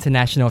Best win.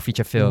 International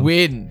Feature Film.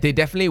 Win. They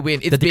definitely win.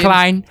 It's The been,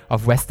 Decline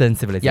of Western Yeah,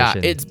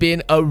 Civilization. it's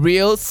been a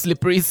real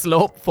slippery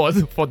slope for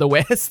the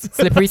West.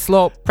 Slippery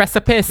slope,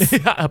 precipice.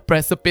 A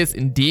precipice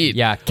indeed.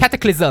 Yeah,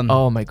 cataclysm.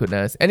 Oh my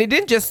goodness. And it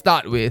didn't just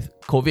start with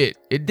COVID.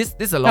 This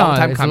is a long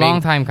time it's coming. a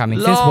long time coming.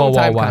 Since Long World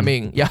War time One.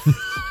 coming. Yeah.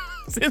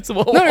 Since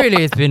World War Not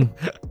really. It's been,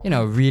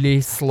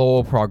 really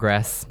slow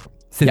progress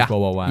since Yeah.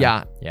 World War One.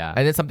 Yeah. Yeah.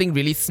 And then something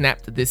really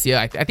snapped this year.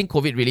 I think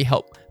COVID really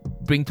helped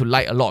bring to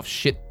light a lot of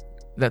shit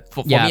that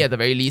for Yeah. me at the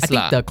very least. I think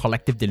lah. the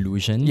collective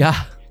delusion.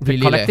 yeah. The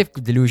Really. collective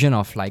delusion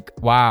of like,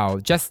 wow,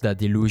 just the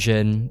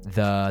delusion,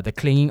 the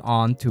clinging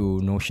on to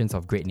notions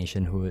of great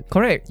nationhood.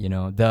 Correct.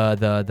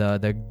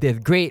 The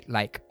great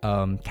like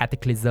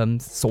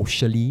cataclysms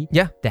socially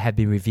Yeah. that have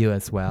been revealed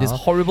as well. This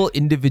horrible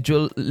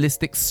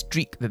individualistic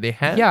streak that they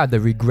have. Yeah, the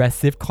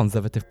regressive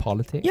conservative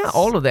politics. Yeah,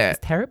 all of that.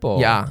 It's terrible.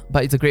 Yeah,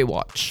 but it's a great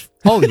watch.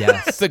 Oh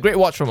yes. It's a great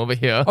watch from over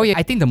here. Oh yeah,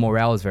 I think the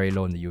morale is very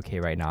low in the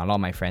UK right now. A lot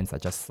of my friends are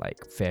just like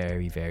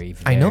very, very,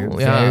 I very, know,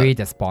 yeah. very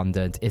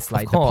despondent. It's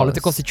like the course.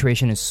 political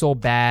situation is so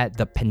bad.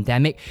 The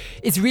pandemic,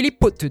 it's really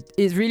put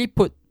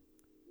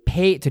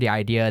paid to the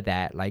idea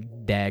that like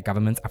their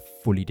governments are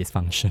fully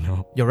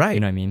dysfunctional. You're right.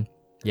 You know what I mean?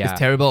 Yeah. It's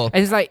terrible.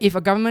 And it's like if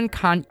a government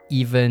can't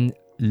even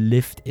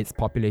lift its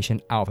population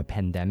out of a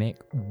pandemic,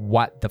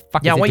 what the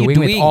fuck Yeah, is what it you doing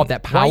with doing? all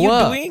that power? What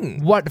are you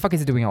doing? What the fuck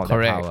is it doing with all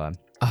Correct. that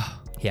power?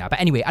 Yeah,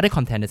 but anyway, other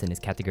contenders in this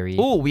category.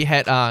 Oh, we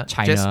had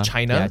China. just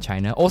China. Yeah,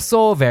 China.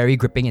 Also very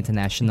gripping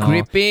international.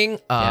 Gripping,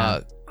 Yeah.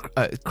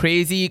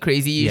 crazy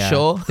Yeah.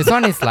 show. This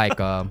one is like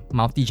a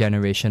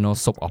multi-generational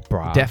soap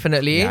opera.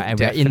 Definitely, Yeah, and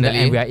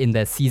definitely. we are in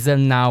the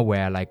season now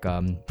where like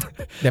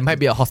There might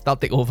be a hostile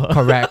takeover.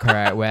 correct,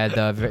 where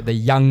the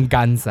young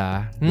guns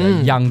are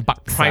the young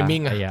bucks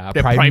Priming, are, yeah,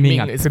 they're priming,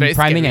 priming, it's very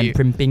priming scary. and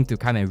primping to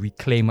come and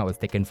reclaim what was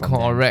taken from them.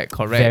 Correct.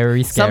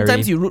 Very scary.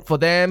 Sometimes you root for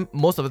them.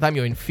 Most of the time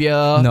you're in fear.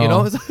 No, You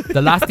know.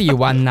 the last thing you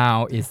want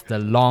now is the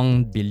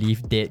long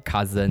believed dead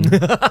cousin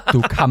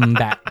to come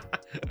back.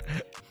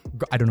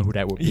 I don't know who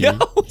that would be. Yeah,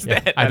 who's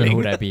that, I don't know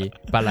who darling? that be.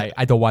 But like,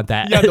 I don't want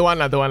that. Yeah, don't want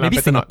lah. Maybe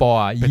better not.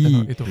 Singapore.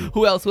 Yee. Better not.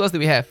 Who else do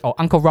we have? Oh,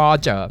 Uncle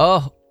Roger.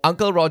 Oh,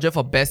 Uncle Roger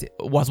for best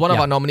was one of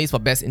Yeah. our nominees for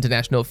best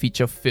international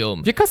feature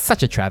film. Because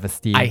such a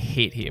travesty. I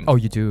hate him. Oh,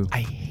 you do? I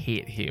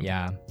hate him.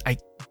 Yeah. I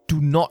do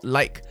not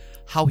like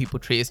how he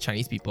portrays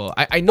Chinese people.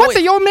 I know What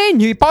do you mean?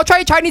 You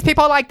portray Chinese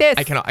people like this?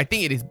 I cannot. I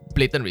think it is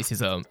blatant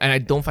racism, and I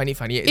don't find it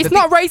funny. It's The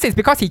not racist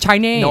because he's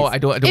Chinese. No, I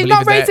don't It's believe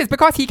not in that. racist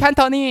because he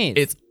Cantonese.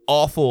 It's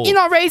awful. It's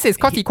not racist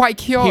because he's quite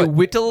cute. He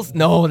whittles.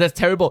 No, that's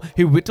terrible.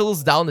 He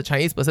whittles down the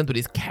Chinese person to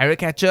this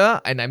caricature,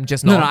 and I'm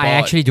just not. No, on I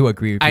board. actually do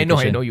agree with you. I know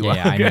Christian. you yeah,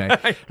 are. Yeah,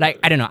 I know. Like,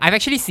 I don't know. I've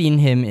actually seen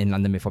him in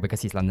London before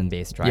because he's London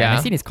based, right? Yeah. And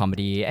I've seen his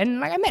comedy and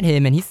like I met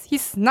him and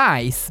he's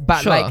nice.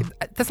 But Sure. like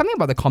there's something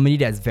about the comedy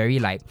that's very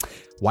like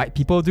white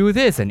people do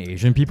this and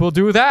Asian people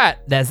do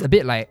that. There's a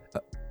bit like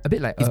It's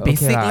okay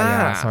basic lah.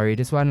 Yeah, sorry,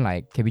 this one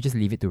like can we just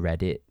leave it to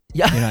Reddit?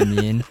 Yeah. You know what I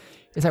mean?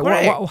 It's like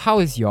Correct. how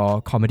is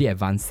your comedy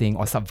advancing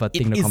or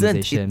subverting the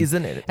conversation? It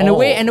isn't it? and the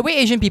way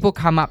Asian people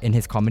come up in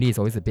his comedy is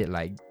always a bit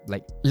like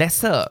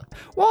lesser.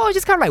 well,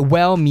 just kind of like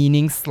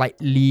well-meaning,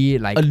 slightly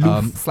like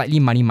Aloof. slightly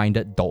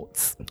money-minded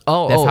dolts.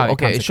 Oh, That's how it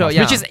okay, comes sure, across,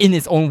 yeah. which is in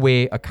its own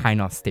way a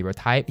kind of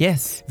stereotype.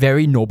 Yes.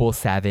 Very noble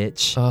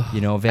savage. Ugh,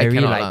 Very I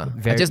cannot like lah.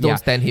 very. I just don't yeah.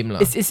 stand him lah.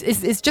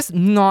 It's just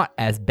not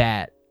as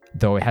bad,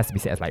 though. It has to be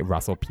said as like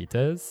Russell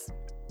Peters.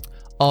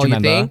 Oh, Do you you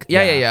remember? think?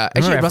 Yeah. Yeah.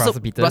 Actually, Remember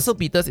Russell Russell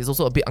Peters is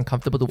also a bit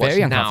uncomfortable to watch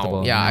Very now.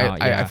 uncomfortable Yeah,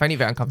 now, I find it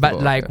very uncomfortable.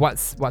 But like, yeah.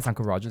 what's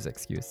Uncle Roger's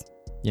excuse?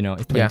 You know,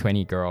 it's Yeah.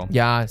 2020, girl.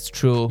 Yeah, it's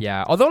true.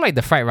 Yeah. Although like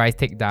the fried rice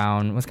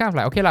takedown was kind of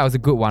like okay, like it was a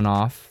good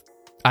one-off.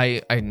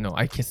 I know.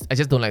 I just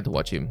don't like to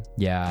watch him.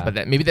 Yeah.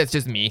 But maybe that's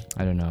just me.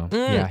 I don't know.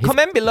 Yeah.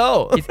 Comment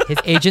below. His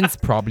agent's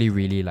probably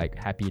really like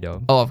happy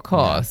though. Oh, of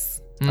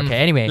course. Okay,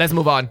 anyway. Let's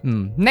move on.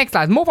 Next,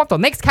 let's move on to the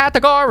next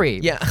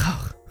category. Yeah.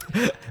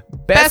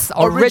 Best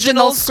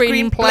original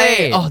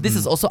screenplay. Oh, this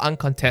is also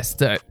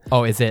uncontested.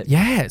 Oh, is it?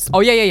 Yes. Oh,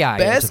 yeah.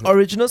 Best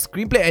original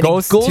screenplay, and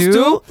goes it goes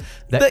to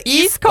the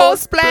East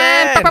Coast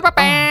Plan.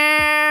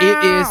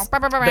 It is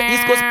the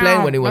East Coast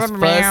Plan when it was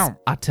first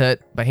uttered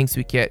by Heng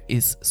Swee Keat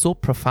is so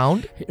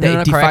profound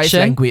that it defies correction.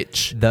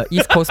 language. The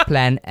East Coast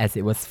Plan, as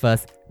it was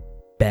first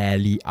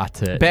barely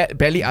uttered.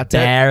 Barely uttered.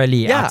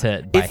 Barely Yeah,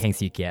 uttered by it's Heng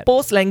Swee Keat.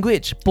 Post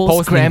language,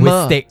 post grammar.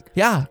 Post-linguistic.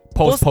 Yeah.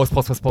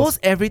 Post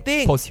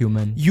everything.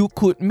 Post-human. You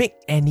could make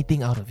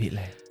anything out of it.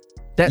 Like.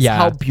 That's Yeah.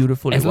 how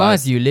beautiful As it long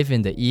was. as you live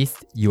in the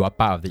East, you are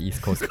part of the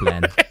East Coast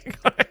Plan.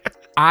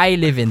 I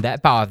live in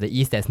that part of the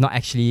East that's not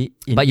actually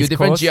in But you East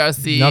different Coast.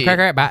 GRC. No,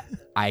 correct, but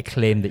I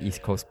claim the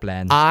East Coast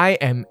Plan. I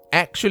am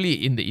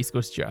actually in the East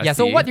Coast GRC. Yeah,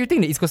 so what do you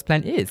think the East Coast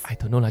Plan is? I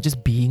don't know, like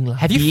just being like.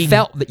 Have you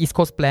felt the East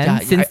Coast Plan Yeah,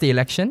 since the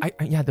election?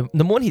 Yeah,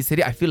 the moment he said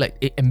it, I feel like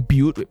it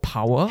imbued with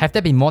power. Have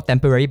there been more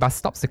temporary bus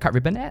stops to cut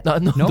ribbon at? No,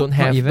 not don't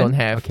have. even? Don't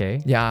have.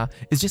 Okay. Yeah,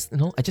 it's just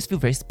I just feel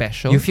very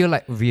special. You feel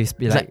like It's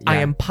like I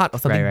yeah. am part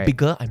of something Right.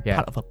 bigger. I'm Yeah.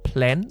 part of a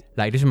plan.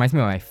 Like this reminds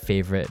me of my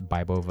favorite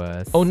Bible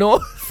verse. Oh no!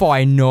 For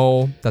I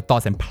know the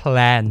thoughts and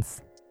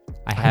plans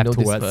I have know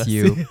this towards verse.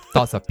 you,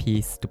 thoughts of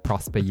peace to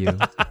prosper you.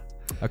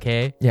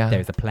 Okay? Yeah.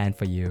 There's a plan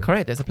for you.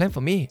 Correct, there's a plan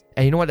for me.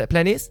 And you know what that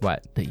plan is?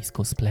 What? The East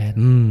Coast plan.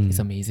 Mm. It's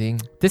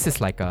amazing. This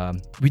is like a...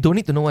 We don't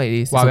need to know what it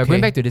is. Wow, It's we're okay.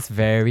 going back to this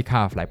very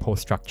kind of like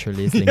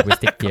post-structuralist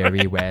linguistic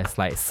theory where it's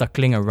like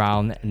circling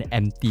around an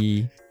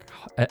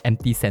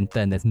empty center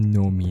and there's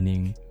no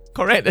meaning.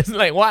 Correct. It's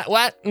like, what?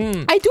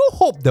 I do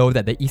hope though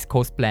that the East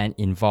Coast plan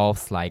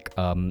involves like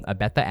a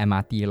better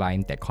MRT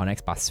line that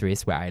connects Pasir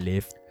Ris where I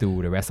live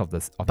to the rest of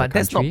the But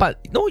that's country. not.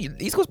 But no,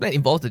 the East Coast plan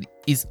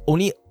is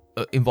only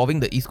involving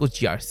the East Coast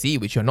GRC,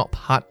 which you're not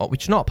part of.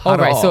 Which you're not part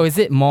Alright, of. so is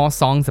it more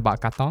songs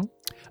about Katong?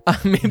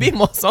 Maybe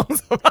more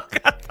songs about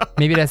Katong.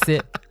 Maybe that's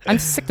it. I'm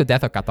sick to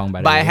death of Katong, by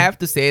the But way. I have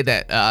to say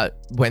that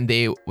when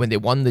they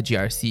won the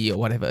GRC or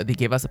whatever, they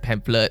gave us a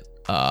pamphlet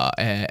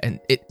and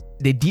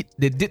they did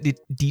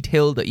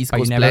detail the East But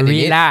you Coast never plan in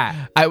read it. lah.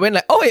 I went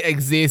like, oh, it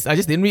exists. I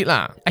just didn't read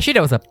lah. Actually,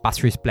 there was a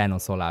Pasir Ris plan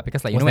also lah,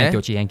 because like you Was know when there?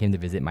 Teo Chee Hean came to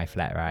visit my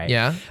flat, right?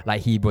 Yeah.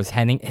 Like he was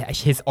handing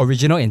his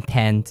original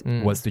intent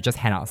was to just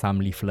hand out some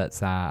leaflets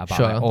about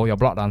Sure. like, oh, your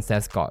block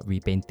downstairs got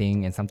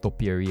repainting and some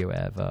topiary or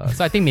whatever.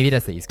 So I think maybe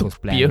that's the East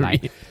Coast plan,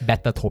 like Topiary.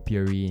 better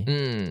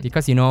topiary.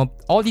 Because you know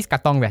all these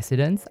Katong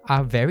residents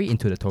are very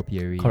into the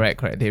topiary.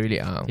 Correct. They really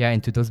are. Yeah,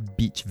 into those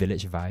beach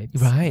village vibes.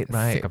 Right.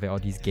 Sick of it, all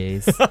these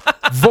gays.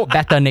 Vote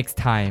better next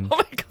time. Oh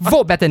my god.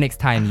 Vote better next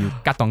time, you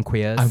Katong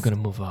queers. I'm gonna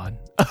move on.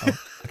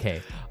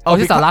 Okay. Oh,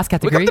 this is our last We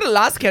category? got to the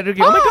last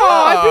category. Oh my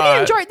god. I really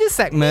enjoyed this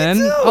segment.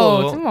 Me too.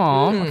 Oh, come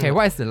on. Okay,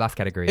 what is the last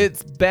category?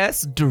 It's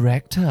best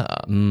director.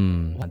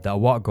 The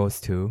award goes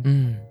to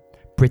Mm.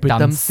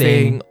 Pritam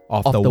Singh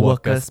of the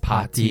Workers'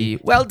 Party.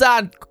 Well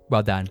done.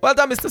 Well done. Well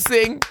done, Mr.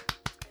 Singh.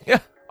 Yeah.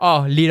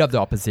 Oh, leader of the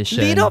opposition.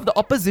 Leader of the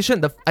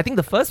opposition. I think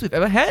the first we've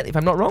ever had, if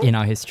I'm not wrong. in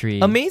our history.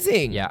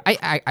 Amazing. Yeah,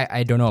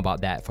 I don't know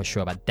about that for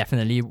sure, but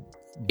definitely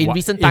In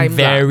recent times,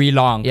 very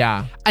long.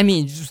 Yeah. I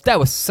mean, that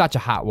was such a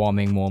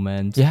heartwarming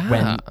moment. Yeah.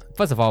 When,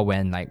 first of all,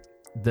 when like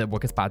the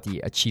Workers' Party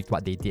achieved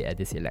what they did at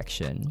this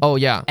election. Oh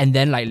yeah. And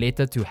then like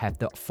later to have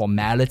the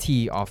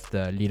formality of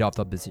the leader of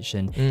the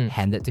opposition Mm.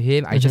 handed to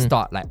him, I just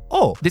thought like,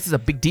 oh, This is a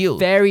big deal.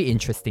 very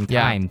interesting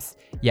Yeah. times.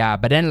 Yeah,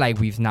 but then like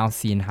we've now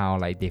seen how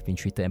like they've been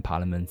treated in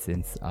parliament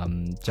since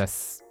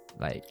just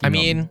like I you know,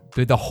 mean-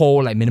 the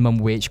whole like minimum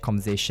wage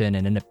conversation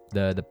and then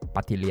the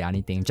Pati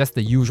Liani thing, just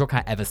the usual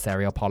kind of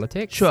adversarial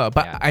politics. Sure,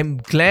 but yeah. I'm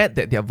glad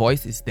that their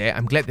voice is there.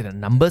 I'm glad that the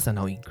numbers are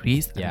now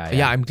increased.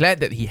 Yeah. I'm glad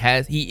that he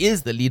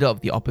is the leader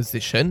of the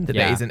opposition, that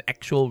there Yeah. is an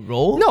actual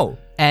role. No.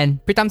 And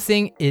Pritam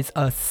Singh is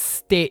a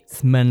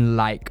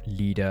statesman-like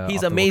leader.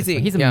 He's of the Workers' amazing.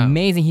 Party. He's Yeah.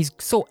 amazing. He's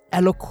so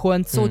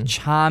eloquent, so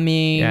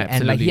charming, Yeah, and like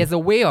absolutely. he has a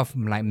way of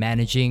like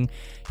managing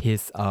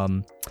his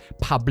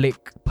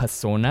public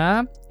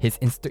persona, his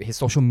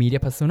social media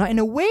persona in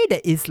a way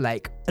that is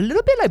like a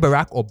little bit like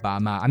Barack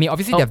Obama. I mean,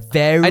 obviously they're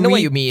very I know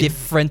what you mean.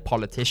 different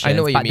politicians, I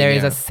know what you but mean, there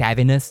is yeah. a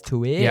savviness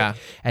to it, Yeah.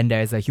 and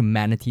there is a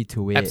humanity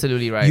to it.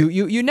 Absolutely right.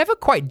 You never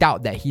quite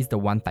doubt that he's the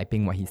one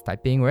typing what he's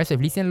typing. Whereas with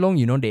Lee Hsien Loong,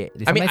 you know, they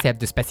sometimes have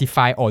to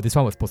specify, oh, this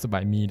one was posted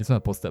by me, this one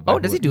was posted by. Oh,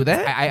 does he do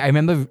that? I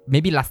remember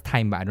maybe last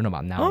time, but I don't know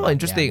about now. Oh, but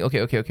interesting. yeah.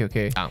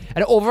 Okay.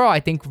 And overall, I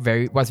think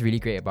what's really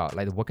great about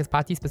like the Workers'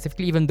 Party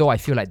specifically, even though I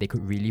feel like they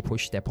could really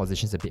push their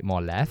positions a bit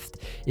more left,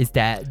 is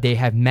that they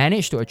have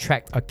managed to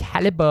attract a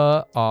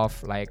caliber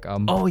of like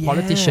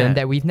politician yeah.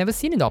 that we've never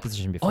seen in the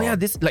opposition before. Oh yeah,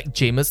 this like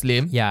Jamus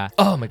Lim. Yeah.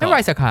 Oh my god. And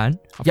Raisa Khan.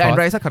 Of Yeah, and course.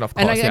 Raisa Khan, of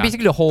And course, like yeah.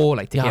 basically the whole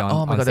like ticket Yeah. on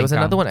Oh my on god, there was Sengkang.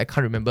 another one I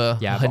can't remember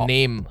Yeah, her but-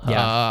 name.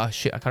 yeah.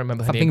 Shit, I can't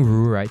remember her Something name.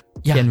 Ru, right?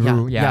 Yeah, Tian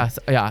Ru, yeah.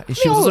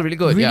 She was also really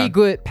good. Really yeah.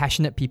 good,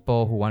 passionate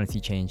people who want to see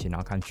change in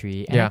our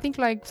country. And Yeah. I think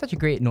like such a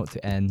great note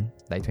to end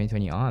like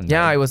 2020 on.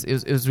 Yeah, like,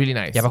 it was really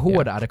nice. yeah, but who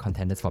were the other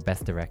contenders for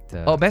best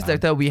director? Oh, best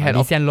director we had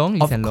Lee Hsien Loong.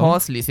 Lee of Hsien Loong.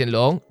 course Lee Hsien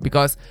Loong,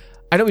 because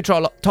I know we talk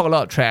a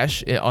lot of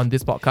trash on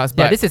this podcast,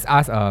 but Yeah, this is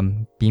us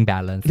being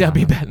balanced. yeah,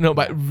 be bad. No,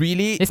 but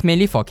really, It's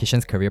mainly for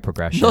Kishan's career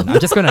progression. I'm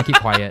just gonna keep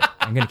quiet.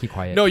 I'm gonna keep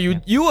quiet. no, you Yeah.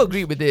 you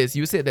agree with this.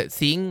 You said that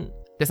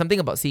there's something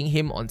about seeing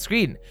him on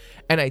screen,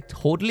 and I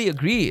totally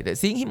agree that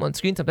seeing him on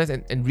screen sometimes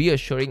and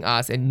reassuring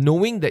us and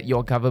knowing that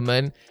your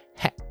government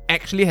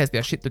actually has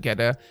their shit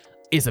together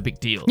is a big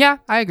deal. Yeah,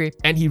 I agree.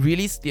 And he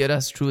really steered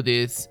us through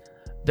this.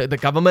 The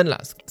government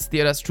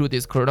steered us through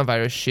this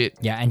coronavirus shit.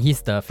 Yeah, and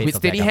he's the face With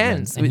of the steady government.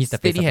 hands, And with he's the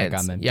face steady of hands. the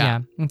government. Yeah.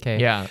 Okay.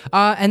 Yeah.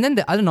 And then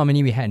the other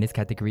nominee we had in this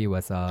category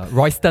was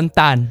Royston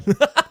Tan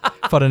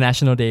for the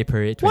National Day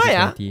Parade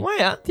 2020.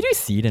 Why? Did you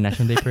see the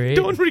National Day Parade?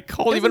 Don't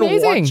recall It's even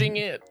amazing. watching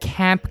it.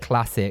 Camp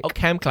classic. Oh,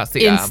 Camp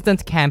Classic.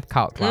 Instant camp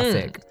cult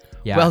classic.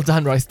 Yeah. Well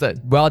done,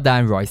 Royston. Well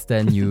done,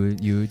 Royston.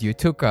 You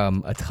took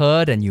a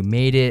turd and you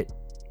made it.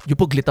 You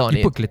put glitter on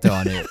You it. put glitter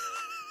on it.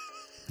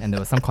 And there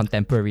was some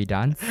contemporary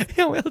dance.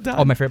 Yeah, well done.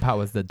 Oh, my favorite part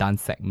was the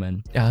dance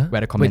segment. Yeah.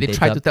 Where the When commentator they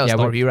tried to tell a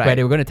story, right? Where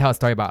they were going to tell a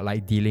story about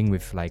like dealing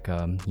with like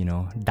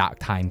dark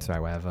times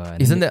or whatever.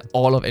 And Isn't then that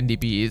all of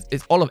NDP?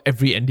 It's all of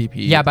every NDP.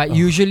 yeah, but Oh.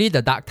 usually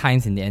the dark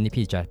times in the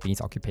NDP is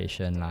Japanese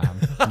occupation.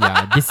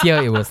 Yeah, this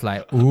year it was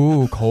like,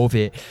 ooh,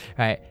 COVID.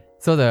 Right.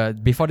 So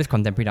before this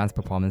contemporary dance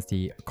performance,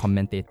 the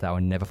commentator, I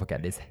will never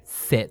forget this,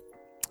 said,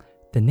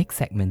 "The next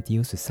segment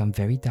deals with some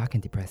very dark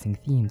and depressing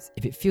themes.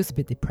 If it feels a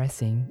bit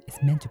depressing, it's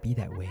meant to be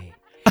that way."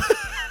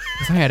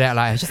 something like that.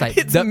 Like, it's just like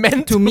It's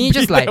meant to to me, be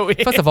just like that way.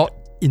 first of all,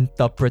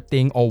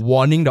 interpreting or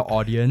warning the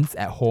audience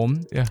at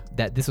home Yeah.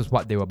 that this was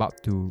what they were about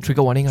to.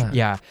 Trigger warning.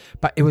 Yeah,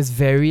 but it was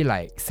very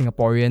like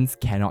Singaporeans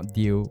cannot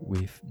deal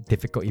with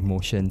difficult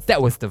emotions.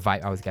 That was the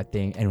vibe I was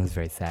getting, and it was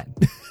very sad.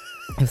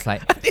 It's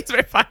like, It's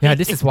very funny. yeah,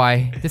 this is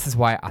why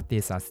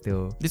artists are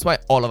still. This is why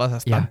all of us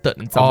are Yeah.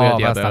 stunted in some way All or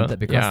the of us other. stunted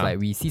because Yeah. like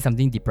we see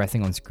something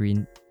depressing on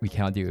screen, we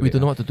cannot deal with we it. don't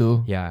know what to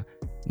do. Yeah,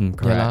 Yeah,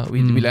 correct.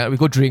 lah. We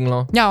go drink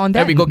lor. Yeah, on that.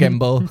 Then we go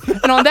gamble.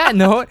 And on that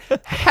note,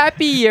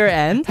 happy year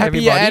end, Happy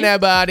year everybody. end,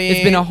 everybody.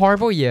 It's been a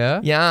horrible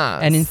year. yeah.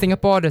 And in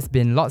Singapore, there's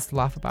been lots to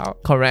laugh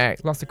about,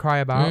 correct. lots to cry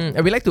about.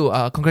 And we like to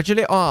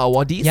congratulate all our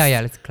awardees.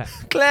 Yeah, let's clap.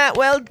 Clap.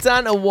 Well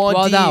done, awardees.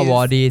 Well done,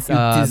 awardees.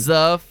 You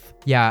deserve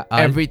Yeah,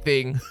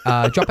 everything.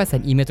 drop us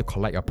an email to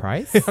collect your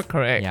prize.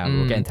 Correct. Yeah,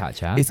 we'll get in touch.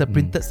 It's a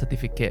printed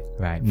certificate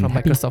right from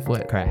Happy- Microsoft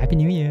Word. Correct. Happy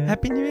New Year.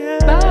 Happy New Year.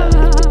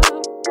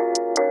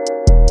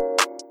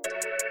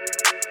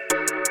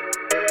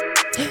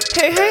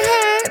 Hey.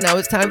 Now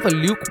it's time for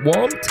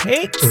lukewarm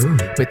takes.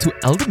 We're two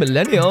elder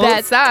millennials.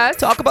 That's us.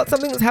 Talk about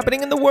something that's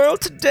happening in the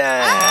world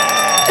today.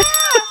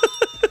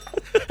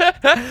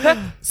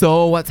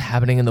 So, what's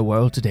happening in the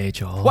world today,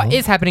 Joel? What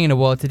is happening in the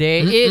world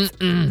today?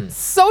 It's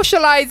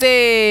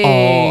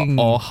socializing.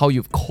 or how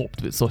you've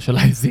coped with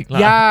socializing? lah.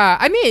 Yeah,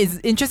 I mean, it's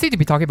interesting to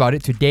be talking about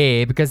it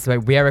today because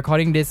like, we are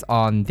recording this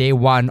on day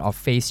 1 of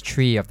phase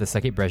 3 of the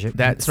circuit breaker.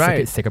 That's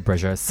right.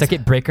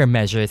 Circuit breaker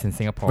measures in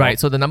Singapore. Right,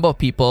 so the number of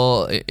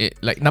people,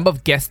 like number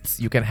of guests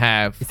you can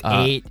have, It's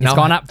 8. now It's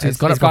gone up to it's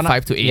gone up from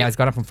 5 to 8. Yeah, it's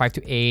gone up from 5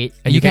 to 8.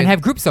 And you can can-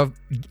 have groups of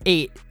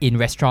 8 in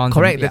restaurants.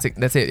 Correct, and-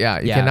 that's it. Yeah,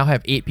 you Yeah. can now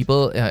have 8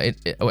 people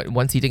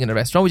one seating in a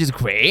restaurant, which is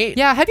great.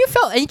 Yeah, have you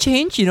felt any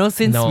change,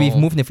 since No. we've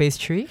moved to phase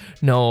 3?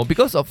 No,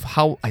 because of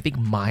how I think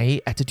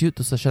my attitude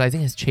to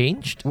socializing has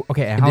changed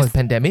Okay, and in how, this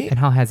pandemic. and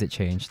how has it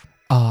changed?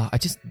 I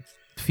just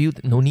feel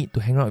no need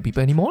to hang out with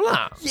people anymore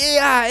lah.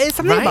 Yeah, it's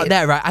something Right? about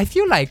that, right? I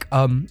feel like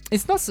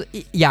it's not so,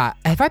 yeah,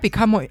 have I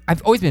become more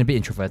I've always been a bit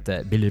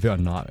introverted, believe it or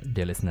not,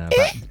 dear listener.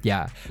 But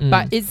yeah.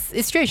 But it's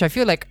strange. I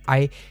feel like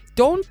I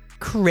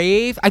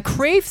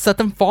crave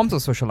certain forms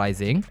of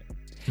socializing.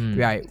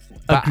 Right.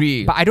 But,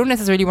 Agree. But I don't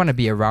necessarily want to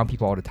be around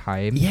people all the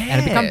time.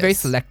 And I become very Yes.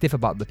 selective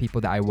about the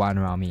people that I want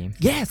around me.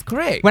 Yes,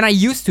 correct. When I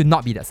used to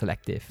not be that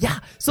selective. Yeah.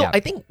 So Yeah. I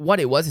think what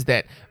it was is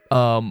that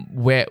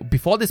where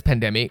before this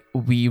pandemic,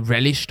 we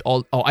relished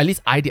all, or at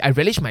least I did, I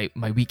relished my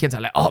weekends.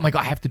 I'm like, oh my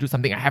god, I have to do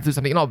something.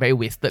 Not very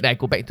wasted. Then I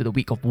go back into the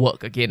week of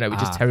work again, right,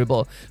 which is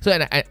terrible. So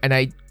and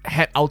I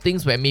had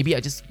outings where maybe I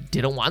just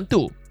didn't want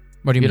to.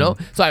 What do you You mean? know?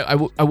 So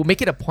I would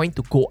make it a point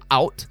to go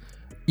out.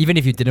 Even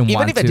if you didn't want to.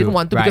 Even if I didn't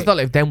want to, right. because not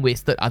like damn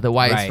wasted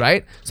otherwise,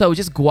 right? So I would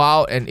just go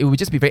out and it would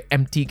just be very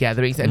empty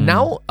gatherings. And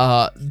now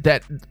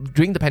that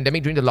during the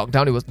pandemic, during the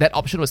lockdown, that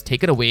option was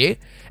taken away.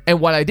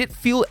 And while I did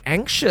feel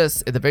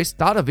anxious at the very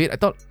start of it, I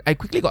thought I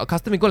quickly got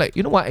accustomed and go like,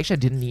 you know what, actually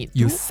I didn't need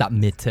You to.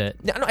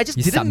 submitted. No, I just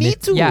You didn't need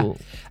to. Yeah.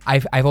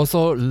 I've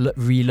also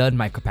relearned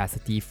my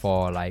capacity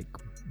for like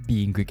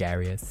being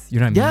gregarious. You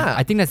know what I mean? Yeah.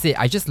 I think that's it.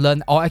 I just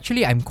learned, or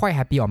actually I'm quite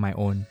happy on my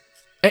own.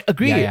 I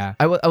agree. Yeah.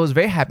 I was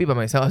very happy by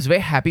myself. I was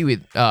very happy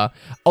with,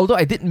 although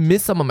I did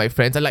miss some of my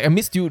friends. I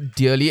missed you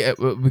dearly.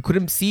 We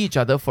couldn't see each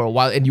other for a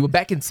while, and you were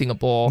back in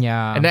Singapore.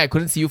 Yeah. And then I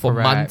couldn't see you for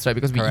Correct. months, right?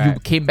 Because you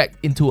Correct. came back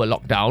into a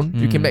lockdown.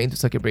 You came back into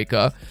circuit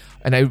breaker,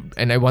 and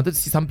I wanted to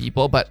see some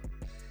people, but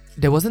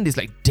there wasn't this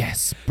like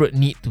desperate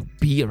need to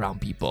be around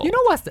people. You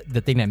know what's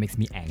the thing that makes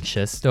me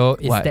anxious though?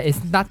 Is What? that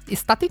it's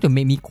starting to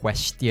make me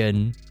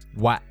question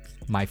what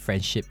my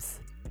friendships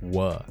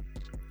were.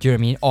 Do you know what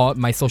I mean? Or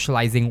my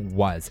socializing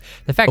was.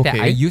 The fact that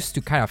Okay. I used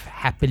to kind of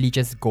happily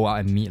just go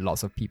out and meet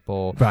lots of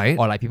people. Right.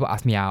 Or like people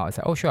ask me out. It's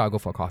like, oh sure, I'll go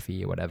for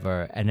coffee or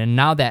whatever. And then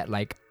now that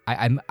like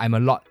I'm a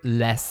lot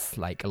less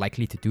like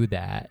likely to do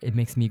that, it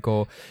makes me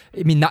go,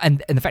 I mean,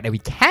 and the fact that we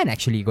can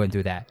actually go and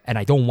do that and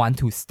I don't want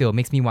to still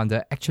makes me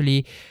wonder,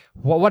 actually,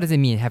 what does it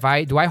mean?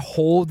 Do I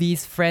hold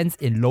these friends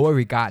in lower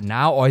regard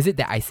now? Or is it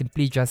that I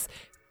simply just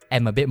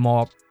am a bit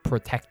more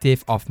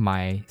protective of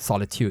my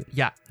solitude?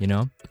 Yeah. You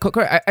know?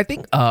 Correct. I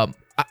think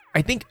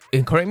I think,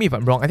 and correct me if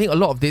I'm wrong, I think a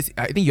lot of this,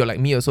 I think you're like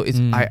me also, is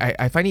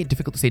I find it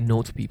difficult to say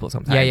no to people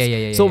sometimes.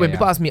 Yeah, So when yeah.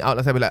 people ask me out,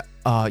 I'll be like,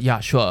 yeah,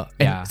 sure.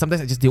 And Yeah.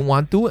 sometimes I just didn't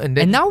want to. And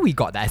then And now we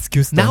got that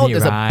excuse. now don't we,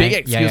 there's right? a big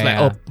excuse Yeah,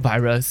 yeah, like, oh,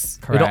 virus.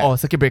 Correct. Or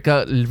circuit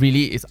breaker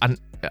really is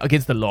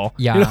against the law.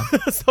 Yeah. You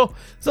know?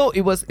 So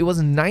it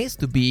was nice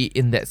to be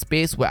in that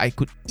space where I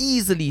could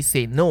easily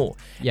say no.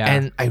 Yeah.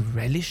 And I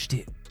relished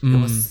it. It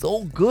was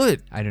so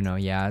good. I don't know,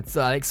 yeah. It's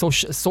like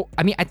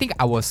I mean, I think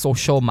our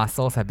social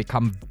muscles have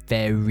become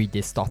very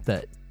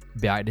distorted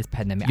by this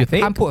pandemic. You I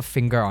think? can't put a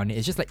finger on it.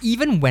 It's just like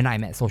even when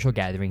I'm at social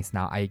gatherings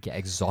now, I get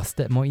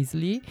exhausted more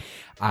easily.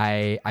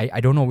 I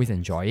don't always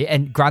enjoy it.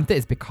 And granted,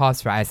 it's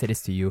because, right, I said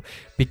this to you,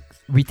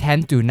 we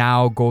tend to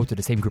now go to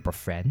the same group of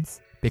friends.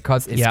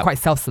 because it's Yep. quite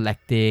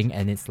self-selecting,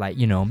 and it's like,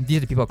 these are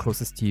the people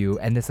closest to you,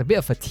 and there's a bit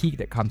of fatigue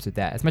that comes with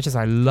that. As much as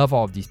I love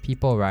all of these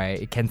people, right,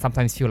 it can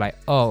sometimes feel like,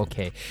 oh,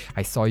 okay,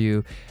 I saw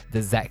you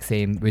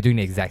we're doing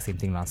the exact same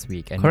thing last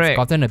week, and Correct. it's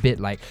gotten a bit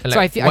like, And so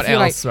like, I feel what like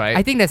else, right?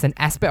 I think there's an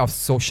aspect of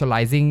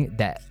socializing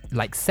that,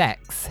 like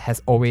sex,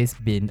 has always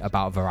been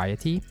about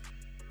variety.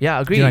 Yeah,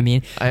 agree. Do you know what I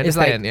mean? I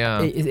understand, It's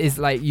like, yeah. it's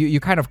like you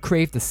kind of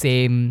crave the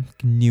same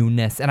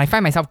newness, and I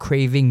find myself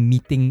craving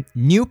meeting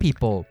new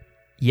people.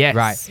 Yes.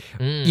 Right.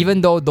 Mm. Even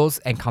though those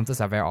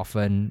encounters are very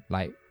often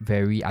like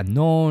very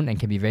unknown and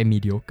can be very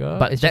mediocre.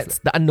 But it's that's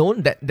just, the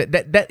unknown that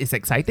is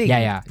exciting.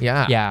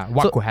 yeah.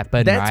 What So could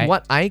happen? That's right?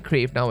 what I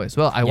crave now as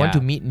well. I want Yeah.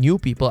 to meet new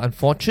people.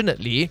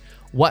 Unfortunately,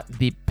 what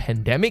the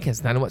pandemic has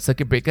done, what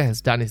Circuit Breaker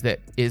has done,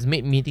 is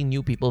made meeting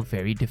new people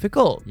very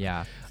difficult.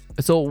 Yeah.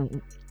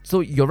 So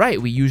you're right.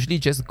 We usually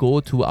just go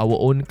to our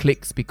own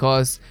cliques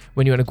because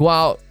when you want to go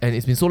out and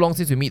it's been so long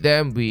since we meet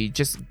them, we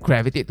just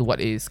gravitate to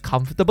what is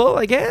comfortable,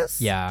 I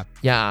guess. Yeah.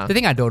 Yeah. The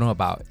thing I don't know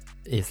about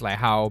is like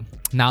how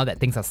now that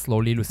things are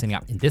slowly loosening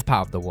up in this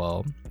part of the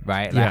world,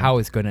 right? Like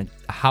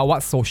Yeah.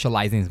 what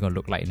socializing is gonna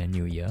look like in the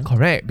new year.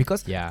 Correct.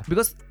 Because Yeah.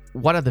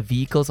 what are the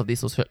vehicles of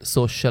this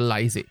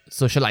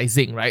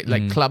socializing, right?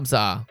 Like clubs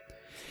are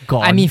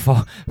gone. I mean,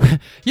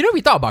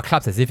 we talk about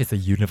clubs as if it's a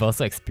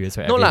universal experience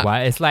for No lah.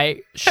 everyone. It's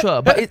like,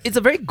 sure, but it's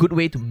a very good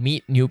way to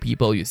meet new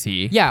people, you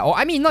see. yeah, or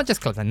I mean, not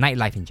just clubs, and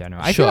nightlife in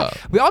general. I Sure. feel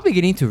like we're all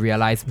beginning to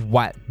realize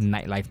what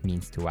nightlife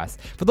means to us.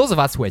 For those of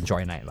us who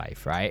enjoy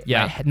nightlife, right?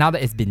 Yeah. Like, now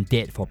that it's been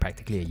dead for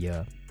practically a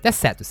year. That's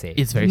sad to say.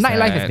 It's very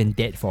nightlife sad. has been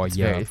dead for a It's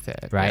year. very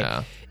sad, right?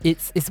 yeah.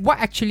 It's what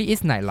actually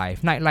is nightlife.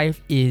 Nightlife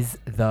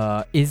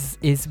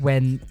is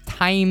when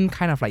time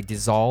kind of like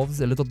dissolves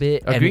a little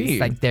bit, and Agree.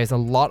 it's like there's a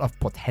lot of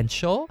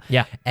potential.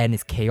 Yeah. And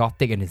it's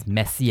chaotic and it's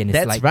messy and it's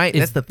That's like right,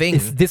 it's- that's the thing.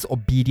 It's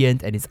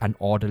disobedient and it's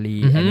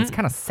unorderly and it's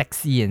kind of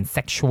sexy and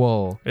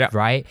sexual, Yeah.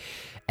 right?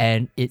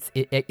 And it's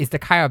the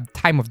kind of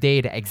time of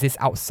day that exists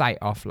outside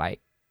of like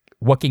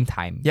working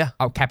time,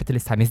 our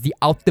capitalist time. It's the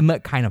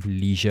ultimate kind of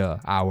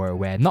leisure hour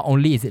where not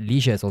only is it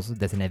leisure, it's also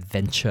there's an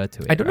adventure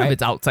to it. I don't know right? if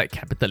it's outside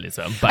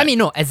capitalism, but I mean,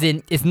 no, as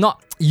in it's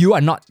not, you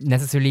are not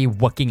necessarily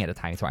working at the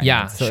time, right?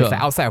 Yeah, So sure. it's like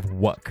outside of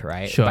work,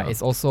 right? Sure. But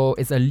it's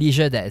a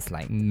leisure that is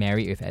like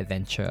married with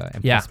adventure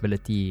and Yeah.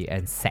 possibility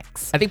and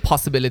sex. I think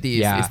possibility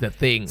Yeah. is the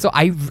thing. So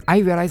I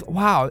realized,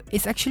 wow,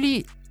 it's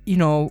actually,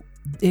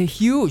 a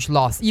huge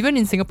loss. Even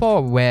in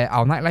Singapore, where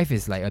our nightlife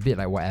is like a bit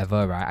like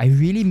whatever, right? I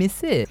really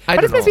miss it. I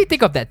But don't this makes know. me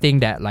think of that thing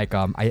that like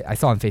I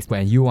saw on Facebook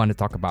and you want to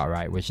talk about,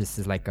 right? Which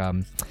is like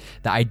the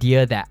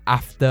idea that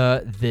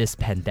after this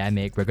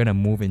pandemic, we're gonna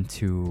move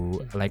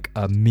into like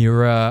a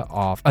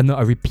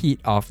a repeat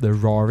of the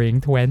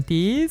Roaring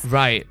 20s.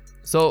 right.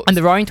 So And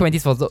the Roaring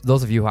 20s, for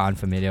those of you who are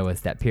unfamiliar,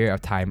 was that period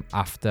of time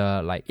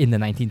after, like, in the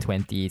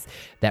 1920s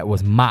that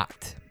was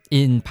marked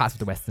in parts of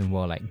the Western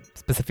world, like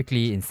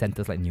specifically in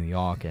centers like New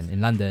York and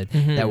in London,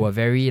 that were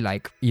very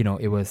like,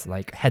 it was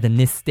like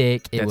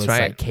hedonistic, it That's was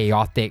right. like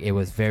chaotic, it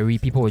was very,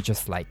 people were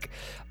just like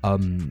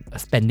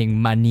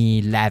spending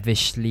money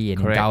lavishly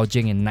and Correct.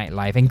 indulging in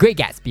nightlife and Great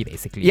Gatsby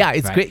basically. Yeah,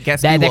 it's Great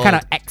Gatsby That kind world.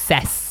 of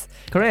excess.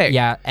 correct.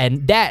 Yeah,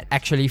 and that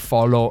actually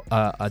followed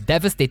a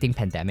devastating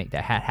pandemic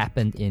that had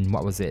happened in,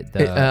 what was it?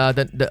 The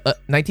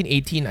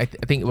 1918, I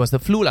think it was the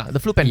flu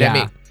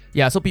pandemic. Yeah.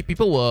 Yeah, so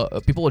people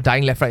were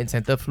dying left, right, and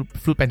center.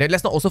 Flu pandemic.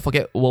 Let's not also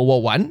forget World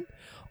War One.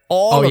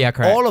 correct.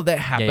 All of that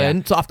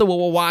happened. So after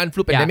World War One,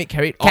 flu pandemic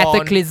carried on.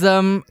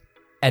 Cataclysm,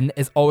 and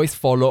is always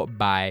followed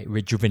by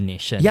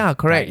rejuvenation. Yeah,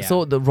 correct. Right, yeah.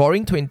 So the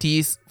Roaring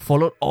 20s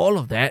followed all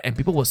of that, and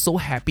people were so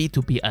happy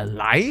to be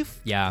alive,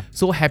 yeah,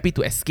 so happy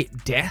to escape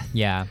death,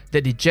 yeah.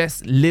 that they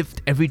just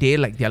lived every day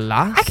like their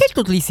last. I can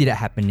totally see that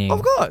happening.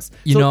 Of course.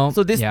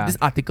 So this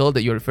article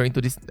that you're referring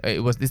to, it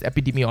was this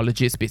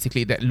epidemiologist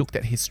basically that looked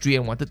at history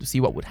and wanted to see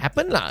what would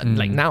happen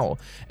like now.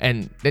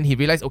 And then he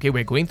realized, okay,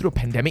 we're going through a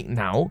pandemic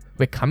now.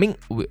 We're coming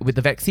with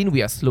the vaccine.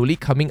 We are slowly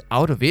coming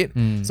out of it.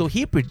 So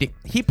he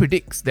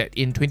predicts that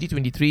in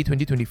 2023,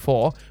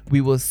 2024,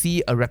 we will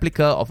see a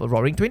replica of a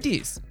Roaring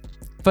 20s.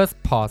 First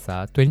pause,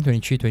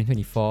 2023,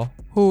 2024.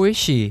 Who is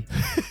she?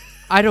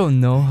 I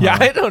don't know her. Yeah,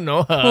 I don't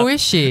know her. Who is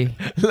she?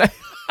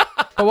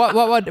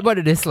 What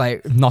did this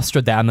like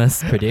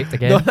Nostradamus predict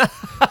again?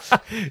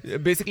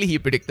 Basically, he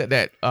predicted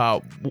that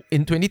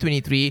in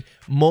 2023,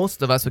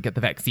 most of us would get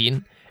the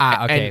vaccine.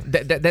 Okay. And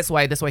that's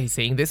why he's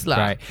saying this lah.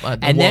 Right. The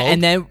And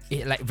world-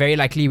 then like very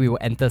likely we will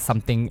enter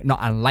something not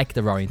unlike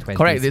the Roaring 20s.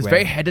 correct. This where-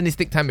 very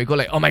hedonistic time. We go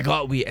like, oh my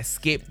god, we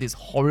escaped this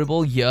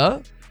horrible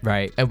year,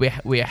 right. and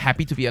we're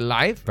happy to be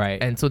alive.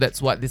 Right. And so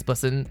that's what this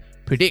person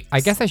predicts. I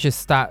guess I should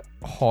start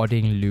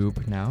hoarding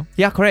lube now.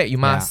 Yeah, correct. You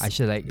must. I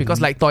should like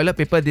because like toilet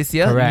paper this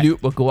year, Correct.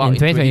 lube will go out in in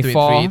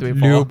 2024,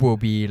 2024. lube will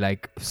be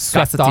like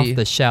swept off Scarcity.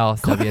 the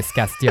shelves. There'll be a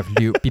scarcity of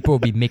lube. People will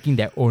be making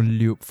their own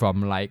lube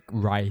from like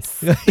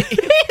rice.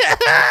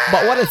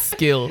 But what a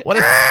skill!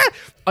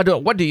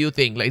 What do you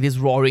think? Like this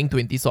Roaring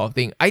 20 sort of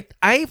thing.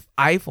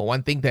 I for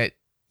one think that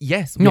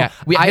yes, we are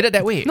headed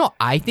that way. No,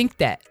 I think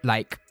that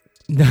like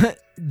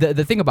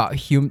the thing about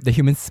the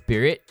human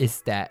spirit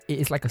is that it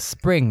is like a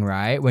spring,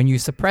 right? When you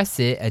suppress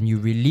it and you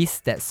release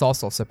that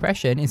source of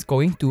suppression, it's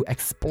going to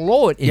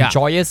explode in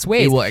joyous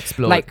ways. It will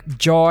explode. Like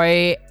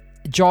joy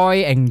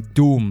and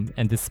doom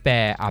and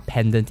despair are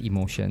pendant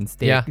emotions.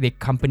 They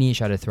accompany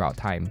each other throughout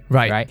time.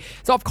 Right.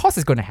 So of course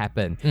it's going to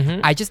happen.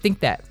 I just think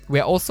that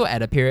we're also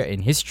at a period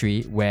in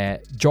history where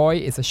joy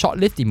is a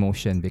short-lived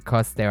emotion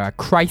because there are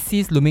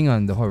crises looming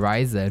on the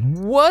horizon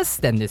worse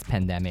than this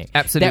pandemic.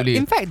 Absolutely.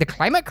 In fact, the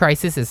climate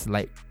crisis is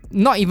like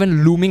not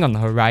even looming on the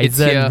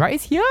horizon, right?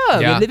 It's here.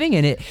 We're living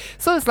in it.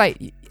 So it's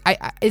like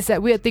it's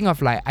that weird thing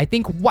of like, I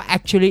think what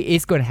actually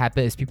is going to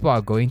happen is people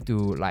are going to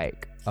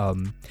like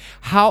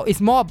it's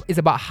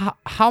about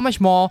how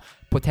much more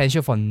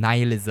potential for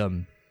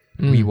nihilism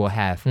we will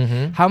have,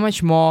 how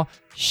much more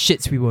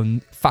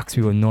fucks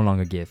we will no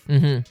longer give.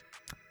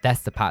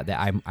 That's the part that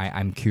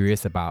I'm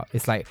curious about.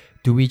 It's like,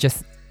 do we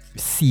just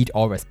cede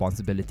all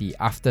responsibility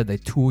after the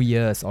 2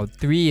 years or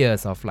 3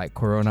 years of like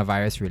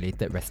coronavirus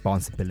related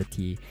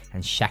responsibility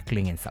and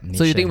shackling and submission?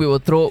 So you think we'll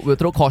throw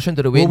caution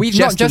to the wind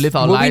to live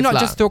our lives? Will we not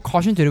just throw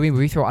caution to the wind? Will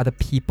we throw other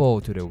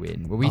people to the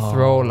wind? Will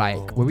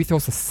we throw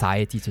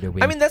society to the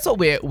wind? I mean, that's what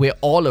we're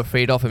all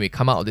afraid of when we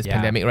come out of this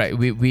pandemic, right?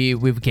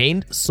 We've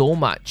gained so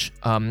much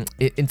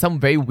in some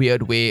very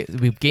weird way.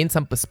 We've gained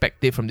some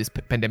perspective from this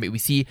pandemic. We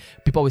see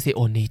people always say,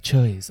 "Oh,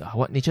 nature is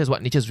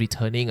nature's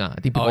returning." I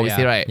think people always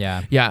say, right?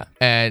 Yeah.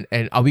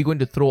 And are we going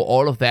to throw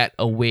all of that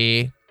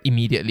away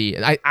immediately?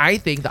 And I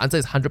think the answer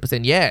is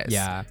 100% yes.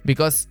 Yeah.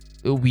 Because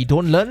we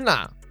don't learn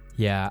lah.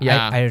 Yeah.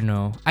 I don't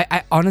know.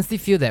 I honestly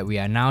feel that we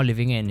are now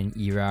living in an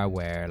era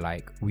where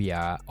like we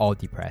are all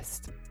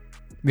depressed.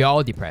 We are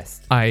all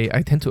depressed. I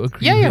tend to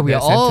agree. Yeah, we're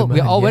all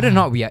whether or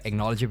not we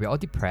acknowledge it, we're all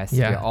depressed.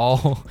 Yeah.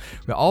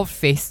 We're all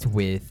faced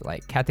with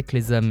like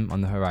cataclysm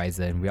on the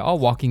horizon. We're all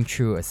walking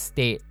through a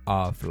state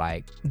of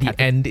like the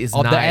end is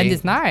nigh. The end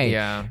is nigh.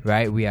 Yeah.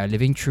 Right? We are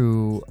living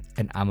through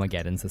an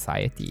Armageddon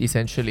society.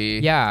 Essentially.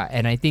 Yeah,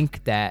 and I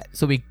think that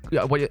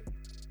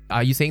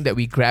are you saying that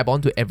we grab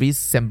onto every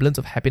semblance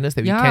of happiness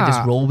that we can't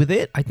just roll with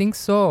it? I think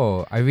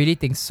so. I really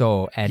think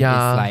so. And it's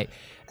like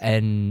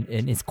and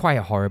it's quite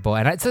horrible.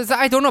 And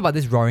I don't know about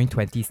this Roaring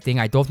 20s thing.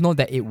 I don't know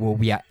that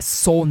we are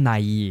so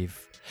naive.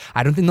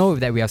 I don't know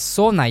that we are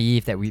so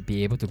naive that we'd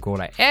be able to go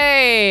like,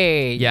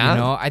 hey, you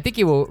know. I think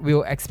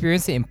we'll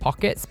experience it in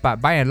pockets,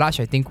 but by and large,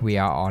 I think we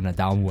are on a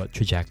downward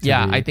trajectory.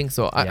 Yeah, I think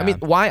so. I mean,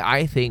 why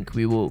I think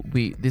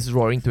this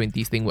Roaring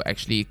 20s thing will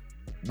actually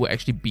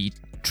be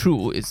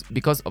true is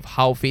because of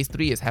how phase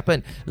 3 has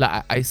happened.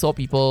 Like I saw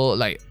people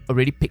like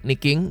already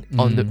picnicking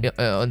on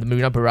the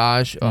Marina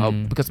Barrage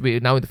because we're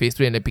now in the phase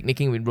 3 and they're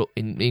picnicking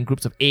in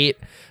groups of 8.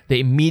 They're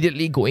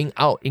immediately going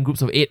out in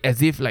groups of 8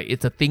 as if like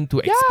it's a thing to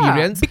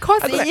experience.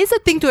 Because it is a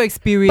thing to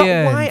experience.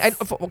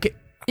 But why? Okay,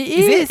 it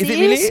is. Is it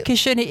really?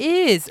 Kishan, it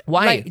is.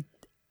 Why? Like,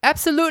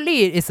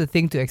 absolutely, it is a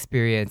thing to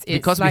experience. It's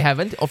because like, we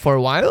haven't for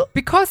a while?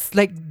 Because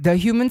like the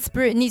human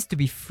spirit needs to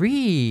be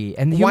free.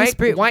 And the human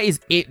spirit... Why is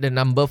 8 the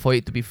number for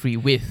it to be free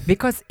with?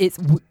 Because it's...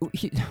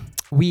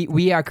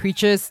 We are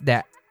creatures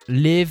that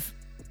live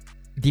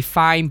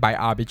defined by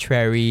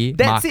arbitrary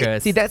markers.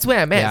 It. See, that's where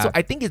I'm at. Yeah. So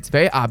I think it's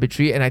very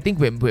arbitrary, and I think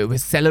we're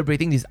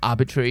celebrating this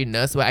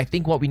arbitrariness, where I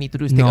think what we need to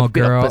do is take a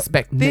bit of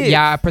perspective.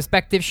 Yeah,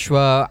 perspective,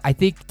 sure. I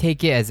think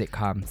take it as it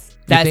comes.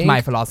 That's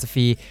my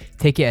philosophy.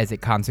 Take it as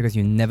it comes, because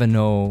you never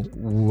know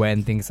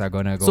when things are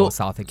gonna go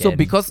south again.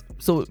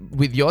 So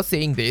with your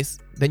saying this,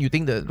 then you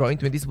think the Roaring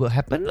 20s will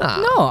happen lah?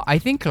 No, I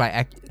think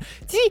like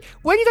see,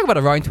 when you talk about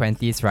the Roaring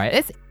 20s,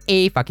 right?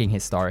 It's fucking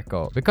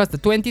historical, because the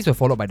 20s were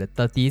followed by the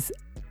 30s.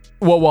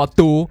 World War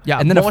II,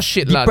 and then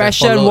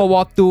Depression, World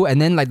War II, and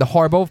then like the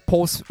horrible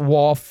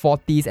post-war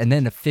 40s, and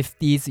then the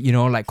 50s, you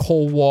know, like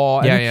Cold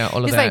War. All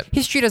of it's that. Like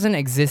history doesn't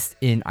exist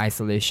in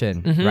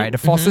isolation, right? The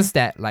forces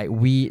that like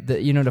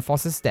the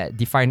forces that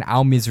define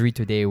our misery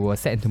today were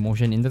set into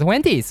motion in the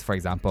 20s, for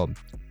example.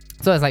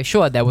 So it's like,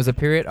 sure, there was a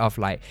period of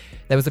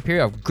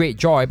great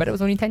joy, but it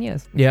was only 10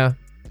 years. Yeah,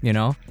 you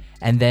know,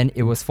 and then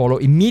it was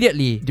followed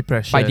immediately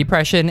by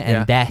depression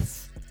and death.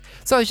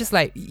 So it's just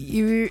like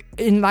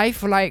in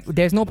life, like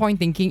there's no point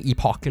thinking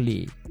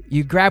epochally.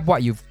 You grab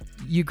what you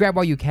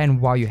can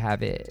while you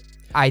have it.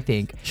 I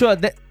think. Sure.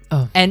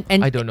 And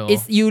I don't know.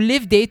 You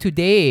live day to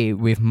day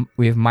with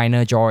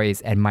minor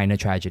joys and minor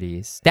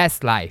tragedies.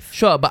 That's life.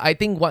 Sure, but I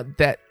think what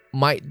that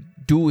might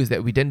do is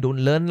that we then don't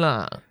learn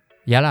lah.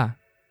 Yeah lah.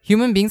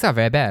 Human beings are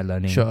very bad at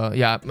learning. Sure,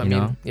 yeah. I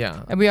mean,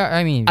 And we are,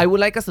 I would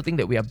like us to think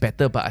that we are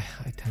better, but I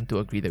tend to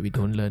agree that we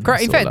don't learn.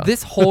 Correct. In fact,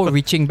 this whole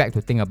reaching back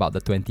to think about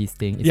the 20s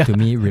thing is to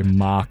me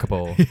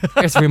remarkable.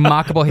 It's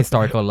remarkable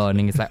historical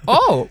learning. It's like,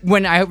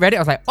 when I read it,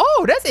 I was like,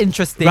 that's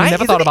interesting. Right?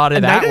 Never thought about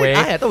it that way.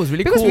 I thought it was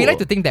really because cool. we like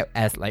to think that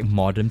as like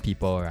modern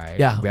people, right?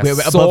 Yeah, we're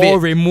so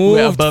above it.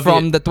 Removed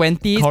from the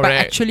 20s. Correct. But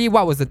actually,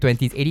 what was the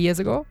 20s? 80 years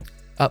ago?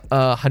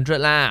 100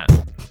 lah.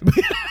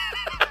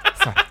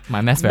 Sorry, my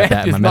math's very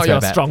bad. It's not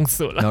your strong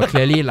suit. No,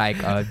 clearly like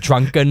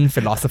drunken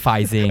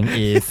philosophizing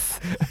is,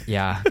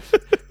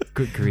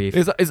 good grief.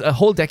 It's a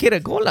whole decade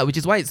ago, which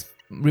is why it's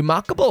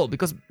remarkable,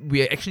 because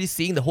we are actually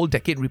seeing the whole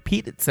decade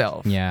repeat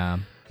itself. Yeah.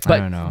 But, I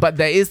don't know. But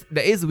there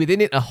is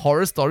within it a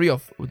horror story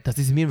of, does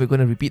this mean we're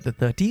going to repeat the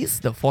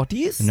 30s, the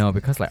 40s? No,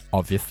 because like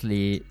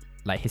obviously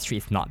like history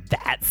is not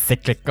that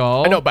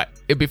cyclical. I know, but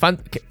it'd be fun.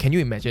 Can you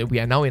imagine? We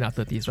are now in our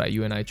 30s, right?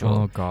 You and I, Joel.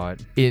 Oh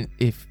god.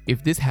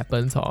 If this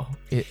happens,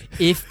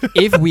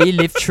 If we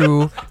live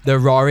through the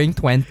roaring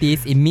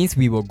 20s, it means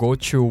we will go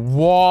through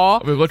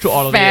war, we'll go through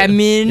all of it.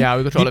 famine, Yeah,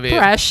 we'll go through all of it.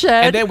 depression.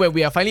 And then when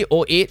we are finally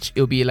old age,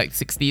 it'll be like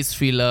 60s,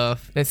 free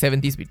love. Then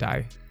 70s, we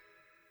die.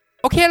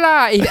 Okay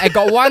lah, I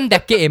got 1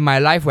 decade in my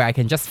life where I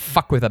can just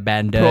fuck with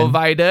abandon.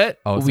 Provided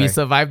we sorry.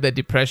 survive the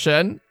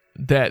depression,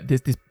 that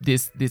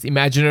this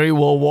imaginary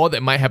world war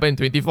that might happen in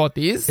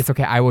 2040s. It's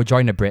okay, I will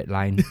join the bread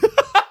line.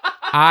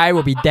 I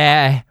will be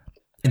there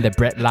in the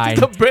bread line.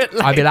 The bread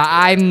line. I'll be like,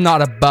 I'm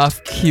not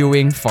above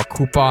queuing for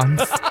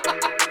coupons.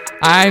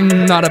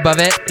 I'm not above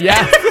it.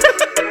 Yeah.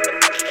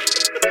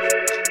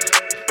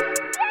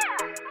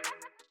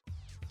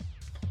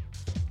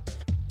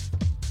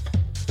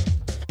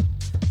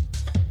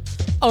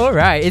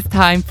 Alright, it's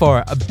time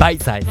for a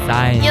Bite-Size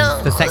Science,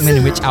 Yo. the segment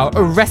in which our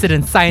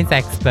resident science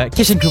expert,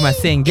 Kishan Kumar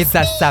Singh, gives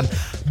us some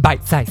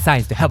bite-sized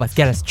science to help us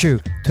get us through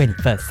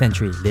 21st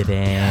century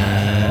living.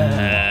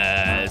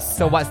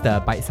 So what's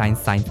the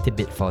bite-sized science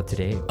tidbit for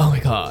today? Oh my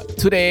god.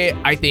 Today,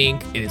 I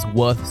think it is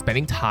worth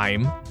spending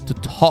time to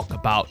talk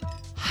about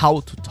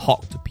how to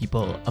talk to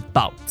people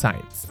about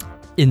science.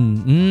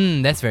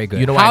 That's very good.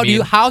 You know what I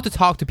mean? How to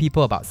talk to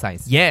people about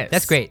science? Yes.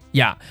 That's great.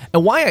 Yeah.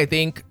 And why I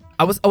think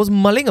I was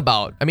mulling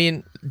about, I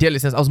mean, dear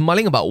listeners, I was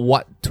mulling about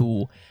what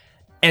to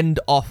end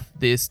off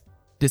this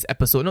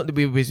episode. No,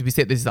 we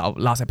said this is our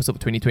last episode of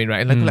 2020,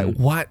 right? And like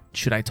what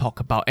should I talk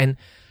about? And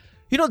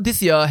you know,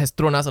 this year has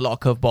thrown us a lot of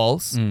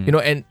curveballs. You know,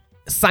 and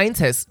science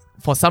has,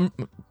 for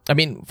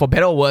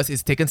better or worse,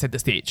 it's taken center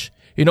stage.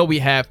 You know, we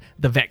have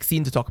the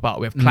vaccine to talk about.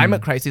 We have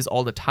climate crisis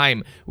all the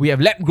time. We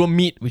have lab-grown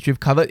meat, which we've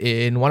covered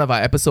in one of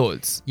our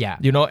episodes. Yeah.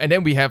 You know, and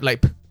then we have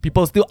like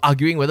people still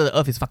arguing whether the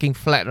earth is fucking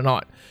flat or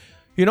not.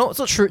 You know,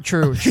 so Truly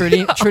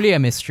a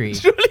mystery.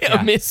 truly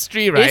a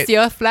mystery, right? Is the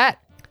earth flat?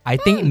 I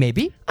think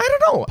maybe. I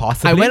don't know.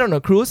 Possibly. I went on a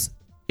cruise.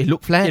 It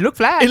looked flat. It looked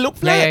flat.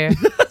 Yeah.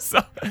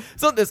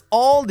 So there's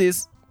all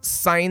this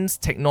science,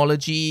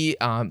 technology,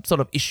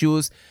 sort of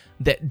issues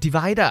that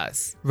divide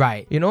us.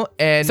 Right. You know,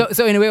 and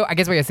So in a way, I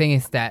guess what you're saying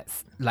is that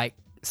like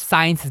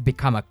science has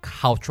become a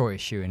cultural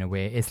issue in a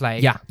way. It's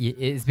like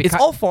it's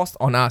all forced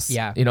on us.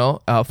 Yeah. You know,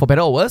 for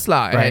better or worse,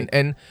 lah. Right.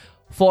 And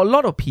for a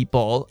lot of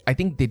people, I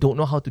think they don't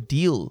know how to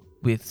deal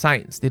with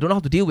science. They don't know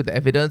how to deal with the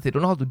evidence. They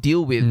don't know how to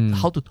deal with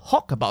how to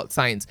talk about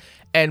science.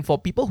 And for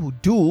people who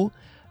do,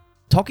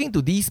 talking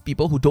to these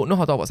people who don't know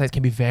how to talk about science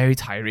can be very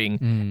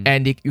tiring,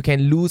 and you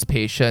can lose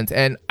patience.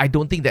 And I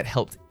don't think that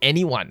helps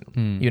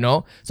anyone, you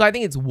know? So I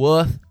think it's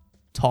worth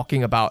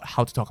talking about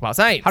how to talk about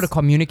science. how to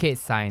communicate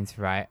science,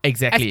 right?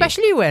 Exactly.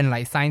 Especially when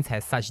like science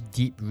has such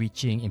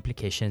deep-reaching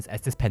implications as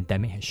this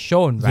pandemic has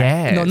shown, right?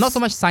 Yes. No, not so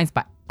much science,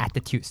 but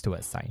attitudes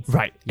towards science.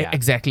 Right. Yeah.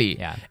 Exactly.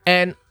 Yeah.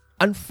 And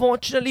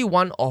unfortunately,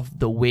 one of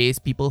the ways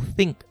people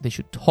think they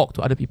should talk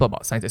to other people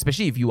about science,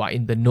 especially if you are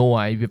in the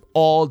know, you have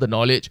all the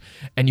knowledge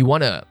and you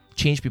want to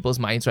change people's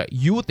minds, right?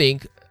 You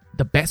think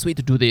the best way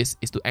to do this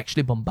is to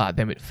actually bombard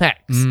them with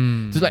facts.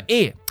 So it's like,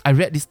 hey, I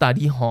read this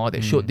study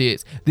that showed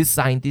this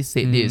scientist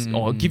said this,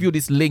 or give you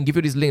this link,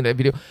 that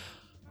video.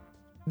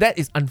 That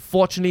is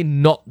unfortunately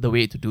not the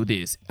way to do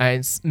this.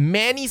 And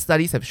many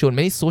studies have shown,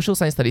 many social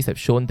science studies have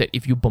shown that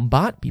if you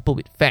bombard people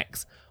with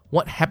facts,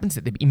 what happens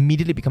is that they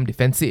immediately become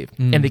defensive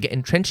and they get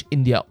entrenched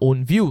in their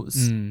own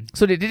views.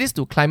 So they did this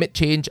to climate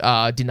change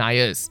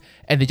deniers,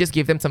 and they just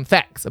gave them some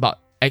facts about,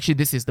 actually,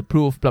 this is the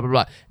proof, blah, blah,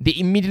 blah. They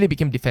immediately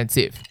became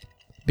defensive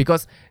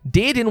because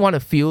they didn't want to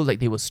feel like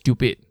they were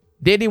stupid.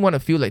 They didn't want to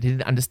feel like they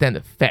didn't understand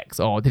the facts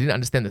or they didn't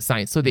understand the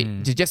science. So they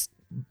just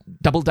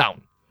doubled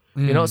down.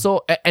 You know,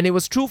 so, and it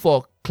was true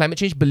for climate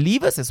change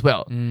believers as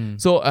well.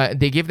 So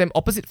they gave them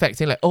opposite facts,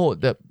 saying like, oh,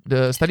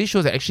 the study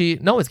shows that actually,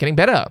 no, it's getting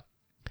better.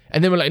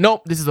 And then we're like,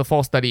 nope, this is a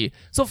false study.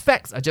 So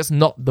facts are just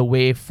not the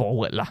way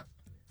forward, lah.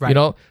 Right. You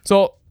know?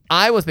 So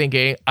I was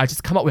thinking, I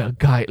just come up with a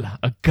guide, lah.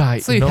 A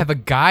guide. So you know? have a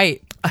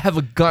guide. I have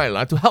a guide,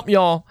 lah, to help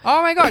y'all.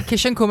 Oh my god,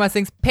 Kishan Kumar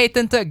Singh's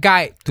patented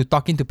guide to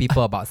talking to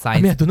people about science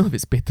I mean, I don't know if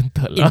it's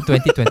patented, in lah.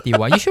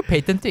 2021. You should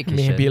patent it, Kishan.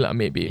 Maybe, lah,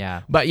 maybe.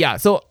 Yeah. But yeah,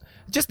 so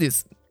just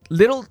these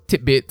little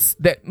tidbits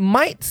that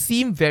might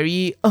seem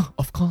very,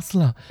 of course,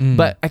 lah.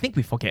 But I think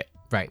we forget.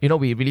 Right. You know,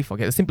 we really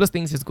forget. The simplest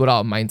things just go out of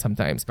our mind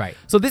sometimes. Right.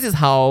 So this is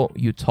how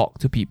you talk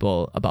to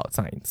people about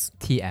science.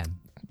 TM.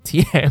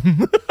 TM.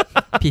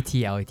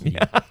 PTLT.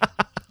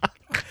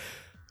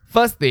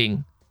 First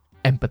thing,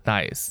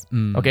 empathize.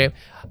 Okay.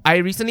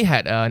 I recently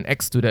had an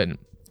ex-student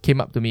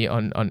came up to me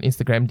on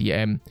Instagram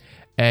DM,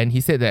 and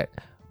he said that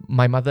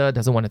my mother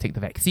doesn't want to take the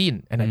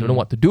vaccine and I don't know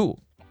what to do.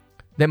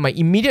 Then my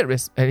immediate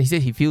and he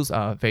said he feels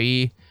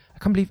very, I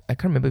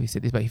can't remember if he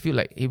said this, but he feel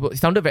like he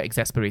sounded very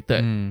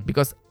exasperated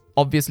because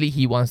obviously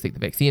he wants to take the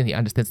vaccine and he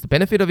understands the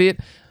benefit of it,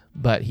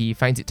 but he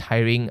finds it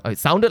tiring. It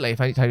sounded like he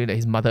finds it tiring that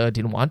his mother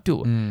didn't want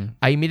to.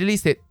 I immediately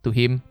said to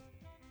him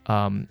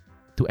to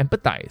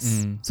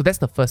empathize. So that's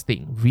the first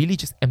thing. Really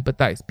just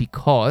empathize,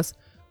 because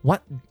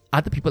what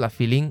other people are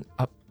feeling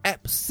are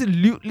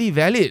absolutely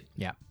valid.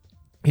 Yeah.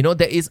 You know,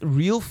 there is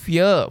real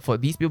fear for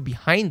these people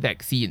behind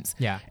vaccines.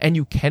 Yeah. And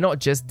you cannot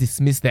just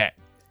dismiss that.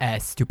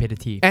 As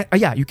stupidity.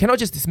 You cannot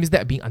just dismiss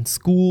that as being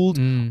unschooled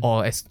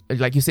or as,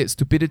 like you said,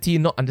 stupidity,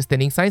 not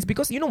understanding science,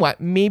 because you know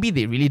what? Maybe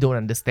they really don't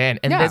understand.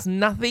 And there's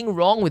nothing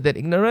wrong with that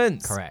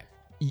ignorance. Correct.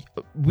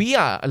 We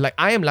are, like,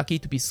 I am lucky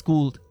to be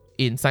schooled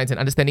in science and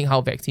understanding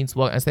how vaccines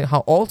work, understanding how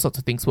all sorts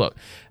of things work.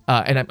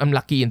 And I'm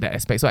lucky in that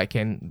aspect, so I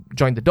can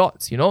join the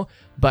dots, you know?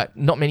 But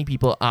not many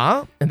people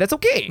are, and that's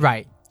okay.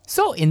 Right.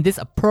 So in this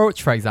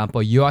approach, for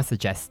example, you are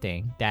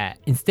suggesting that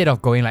instead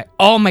of going like,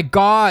 oh my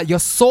god, you're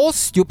so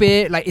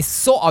stupid, like it's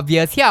so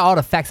obvious, here are all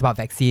the facts about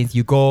vaccines,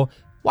 you go,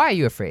 why are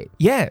you afraid?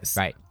 Yes.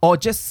 Right. Or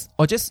just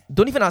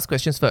don't even ask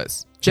questions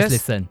first. Just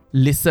listen.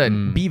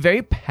 Listen. Be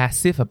very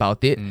passive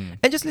about it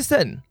and just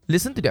listen.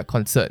 Listen to their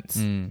concerns.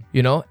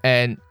 You know,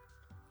 and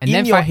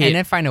in your head, and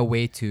then find a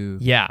way to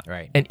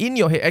right. And in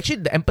your head, actually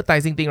the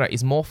empathizing thing, right,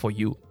 is more for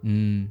you.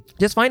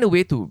 Just find a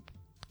way to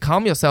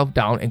calm yourself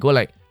down and go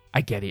like, I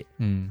get it.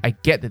 I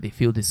get that they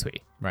feel this way.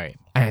 Right.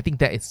 And I think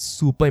that is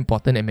super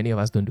important, and many of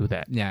us don't do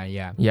that. Yeah.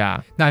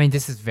 Yeah. No, I mean,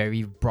 this is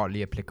very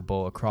broadly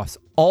applicable across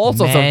All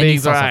sorts of many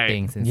things, sorts right? of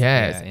things in,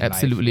 Yes, in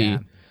absolutely.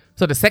 life,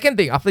 So the second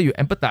thing after you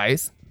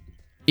empathize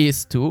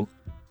is to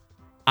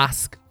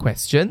ask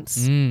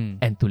questions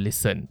and to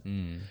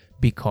listen.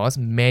 Because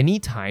many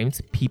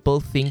times people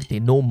think they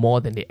know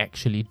more than they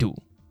actually do.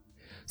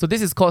 So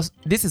this is called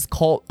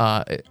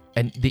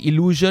the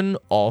illusion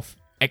of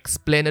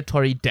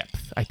explanatory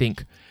depth, I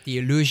think. The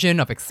illusion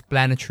of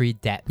explanatory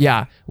depth.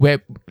 Yeah,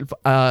 where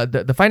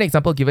the final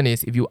example given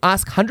is, if you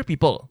ask 100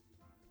 people,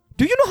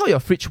 do you know how your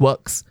fridge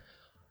works?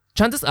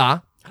 Chances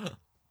are,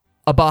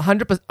 about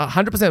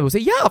 100% will say,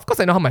 yeah, of course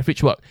I know how my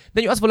fridge works.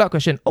 Then you ask follow-up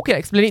question, okay,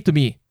 explain it to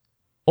me.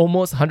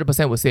 Almost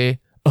 100% will say,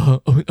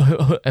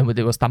 and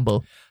they will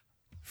stumble.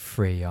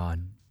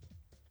 Freon.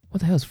 What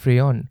the hell is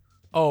Freon?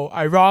 Oh,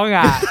 I wrong.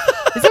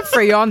 Isn't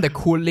Freon the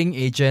cooling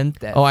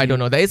agent? I don't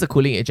know. There is a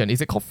cooling agent.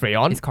 Is it called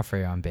Freon? It's called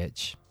Freon,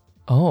 bitch.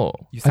 Oh.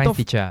 You science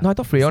teacher. No, I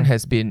thought Freon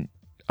has been...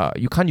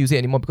 you can't use it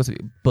anymore because it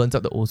burns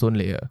up the ozone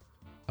layer.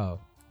 Oh.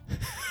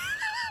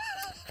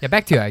 Yeah,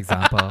 back to your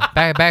example.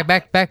 Back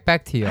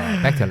to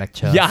your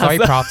lecture. Yeah, sorry,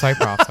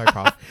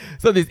 prof.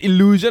 So this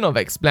illusion of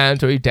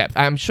explanatory depth.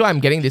 I'm sure I'm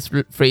getting this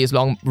phrase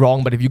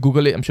wrong, but if you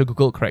Google it, I'm sure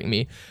Google will correct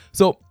me.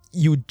 So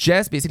you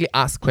just basically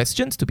ask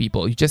questions to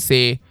people. You just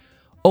say,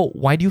 oh,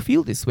 why do you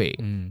feel this way?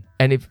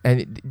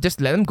 Just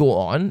let them go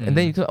on, and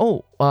then you say,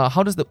 oh,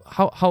 how does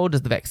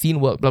the vaccine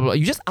work? Blah, blah, blah.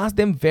 You just ask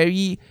them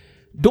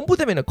don't put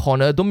them in a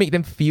corner. Don't make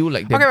them feel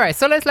like they're... Okay, right.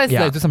 So let's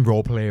do some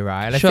role play,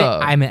 right? Let's say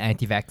I'm an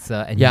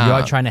anti-vaxxer and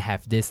you're trying to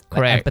have this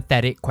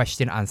empathetic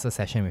question-answer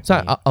session with me.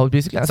 So I'll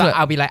basically...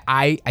 I'll be like,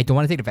 I don't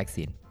want to take the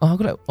vaccine. I'll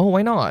go like, oh,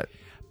 why not?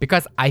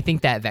 Because I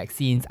think that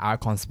vaccines are a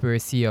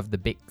conspiracy of the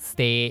big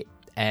state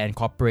and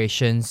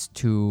corporations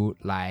to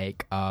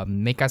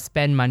make us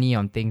spend money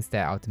on things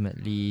that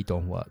ultimately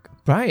don't work.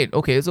 Right.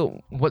 Okay.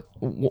 So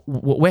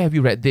where have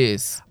you read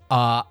this?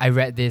 I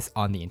read this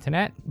on the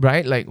internet.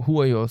 Right.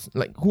 Who are your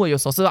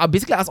sources? I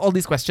basically ask all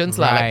these questions.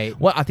 Right.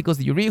 What articles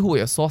did you read? Who are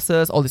your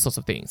sources? All these sorts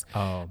of things.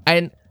 Oh.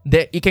 And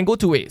it can go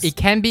two ways. It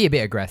can be a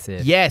bit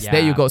aggressive. Yes. Yeah.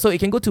 There you go. So it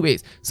can go two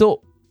ways.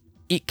 So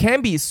it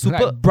can be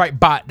super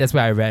Breitbart. That's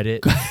where I read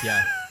it.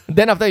 Yeah.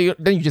 Then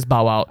you just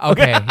bow out.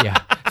 Okay. Yeah.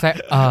 It's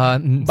like,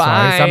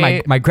 bye.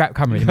 Sorry, my Grab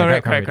come ready.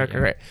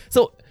 Correct.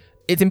 So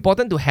it's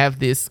important to have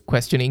this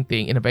questioning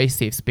thing in a very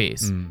safe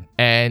space.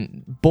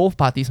 And both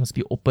parties must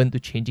be open to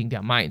changing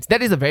their minds.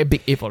 That is a very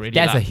big if already.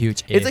 That's a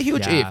huge if. It's a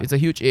huge if. It's a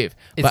huge if.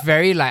 It's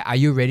very are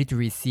you ready to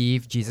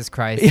receive Jesus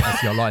Christ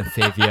as your Lord and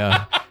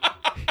Savior?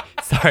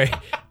 Sorry.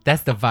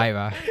 That's the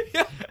vibe.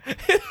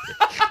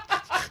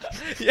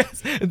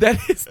 Yes, that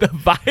is the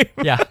vibe.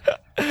 Yeah.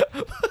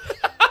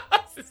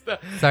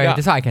 Sorry,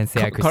 that's all I can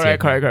say.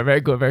 Correct. Very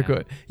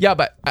good. Yeah,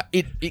 but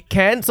it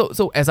can.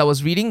 So as I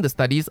was reading the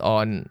studies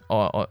on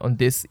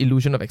this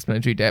illusion of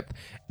explanatory depth,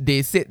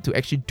 they said to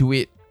actually do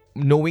it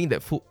knowing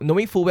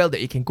full well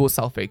that it can go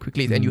south very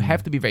quickly, and you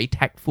have to be very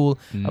tactful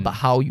about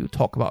how you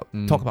talk about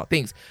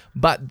things.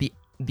 But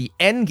the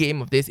end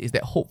game of this is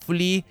that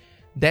hopefully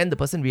then the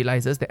person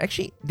realizes that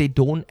actually they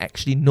don't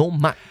actually know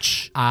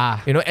much.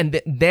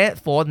 And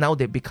therefore now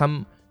they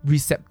become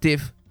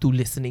receptive to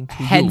listening to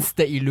Hence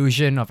the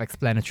illusion of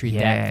explanatory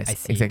depth. I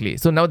see. Exactly.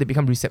 So now they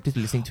become receptive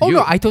to listening to you.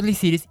 No, I totally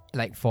see this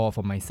for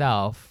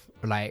myself.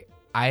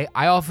 I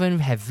often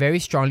have very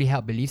strongly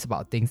held beliefs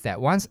about things that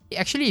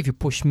if you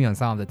push me on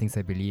some of the things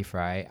I believe,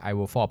 right, I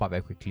will fall apart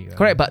very quickly. Right?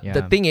 Correct. But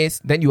the thing is,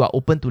 then you are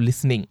open to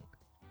listening.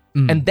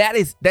 And that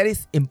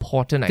is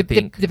important, I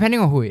think.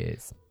 Depending on who it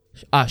is.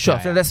 Sure.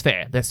 So that's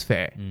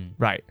fair.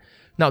 Right.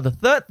 Now, the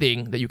third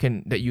thing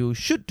that you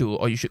should do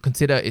or you should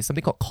consider is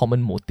something called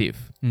common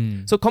motive.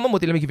 So common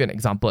motive, let me give you an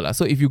example.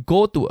 So if you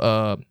go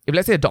to if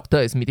let's say a doctor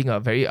is meeting a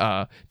very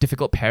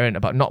difficult parent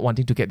about not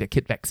wanting to get their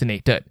kid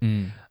vaccinated,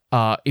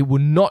 it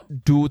would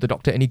not do the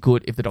doctor any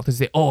good if the doctor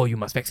say, oh, you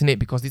must vaccinate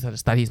because these are the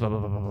studies, blah, blah,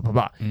 blah, blah, blah,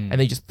 blah. And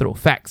then you just throw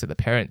facts at the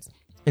parents.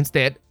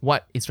 Instead,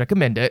 what is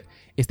recommended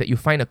is that you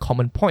find a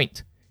common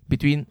point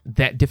between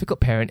that difficult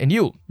parent and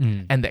you.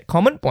 And that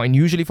common point,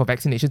 usually for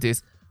vaccinations,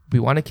 is we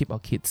want to keep our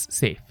kids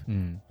safe.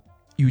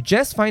 You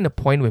just find a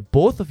point where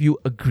both of you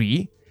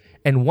agree.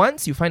 And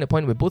once you find a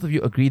point where both of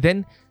you agree,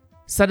 then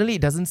suddenly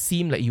it doesn't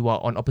seem like you are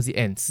on opposite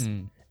ends.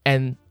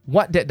 And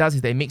what that does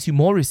is that it makes you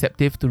more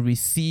receptive to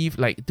receive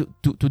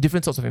to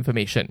different sorts of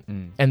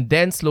information. And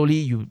then slowly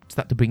you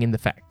start to bring in the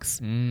facts.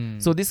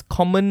 So this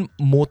common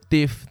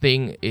motive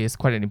thing is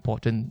quite an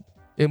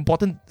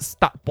important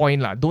start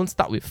point. Don't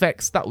start with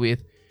facts, start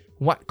with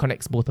what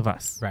connects both of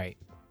us. Right.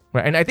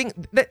 And I think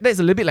that's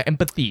a little bit like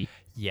empathy.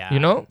 Yeah. You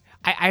know?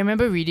 I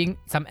remember reading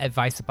some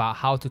advice about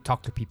how to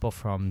talk to people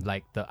from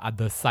like the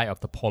other side of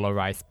the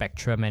polarized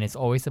spectrum, and it's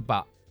always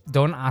about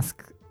don't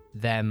ask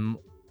them,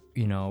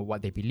 you know,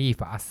 what they believe,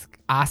 but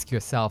ask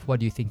yourself,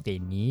 what do you think they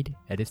need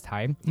at this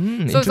time?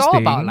 So it's all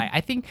about I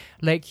think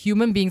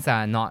human beings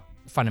are not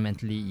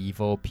fundamentally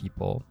evil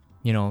people.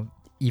 You know,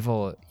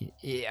 evil.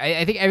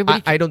 I think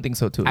everybody. I don't think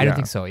so too. I don't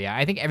think so. Yeah,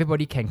 I think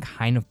everybody can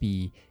kind of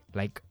be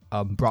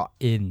brought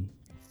in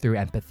through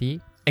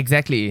empathy.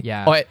 Exactly.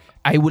 Yeah. Or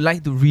I would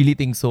like to really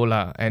think so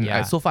lah. And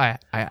Yeah. so far,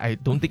 I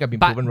don't think I've been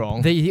proven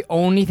wrong. The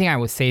only thing I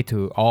would say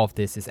to all of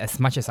this is, as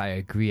much as I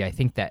agree, I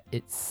think that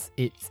it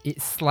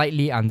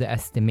slightly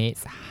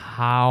underestimates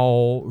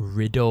how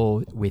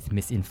riddled with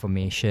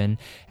misinformation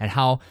and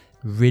how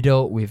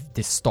riddled with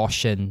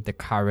distortion the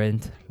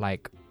current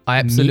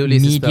Absolutely,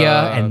 media sister.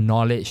 and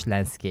knowledge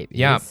landscape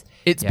Yeah. is.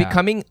 It's Yeah.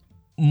 becoming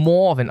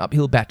more of an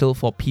uphill battle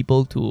for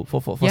people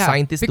for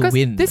scientists to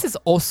win. This is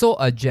also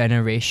a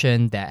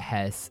generation that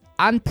has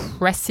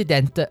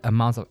unprecedented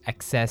amounts of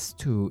access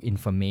to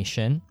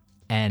information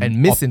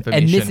and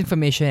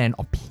misinformation and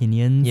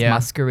opinions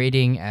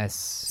masquerading as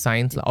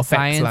science or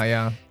facts science.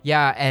 yeah.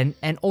 Yeah,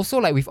 and also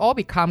we've all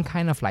become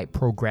kind of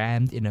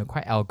programmed in a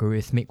quite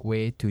algorithmic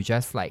way to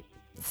just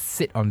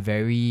sit on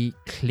very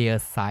clear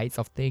sides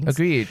of things.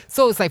 Agreed.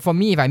 So it's for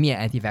me, if I meet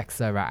an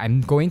anti-vaxxer, right, I'm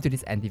going to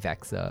this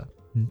anti-vaxxer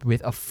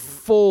with a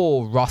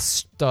full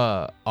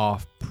roster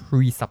of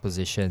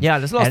presuppositions. Yeah,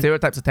 there's a lot of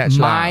stereotypes attached.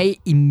 My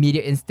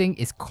immediate instinct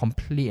is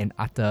complete and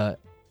utter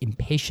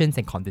impatience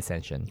and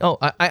condescension. Oh,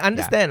 I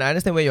understand. Yeah. I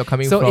understand where you're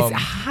coming So from. it's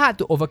hard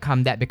to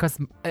overcome that because,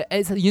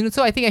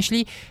 so I think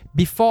actually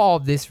before all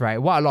of this, right,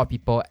 what a lot of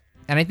people,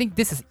 and I think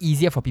this is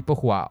easier for people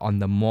who are on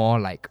the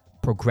more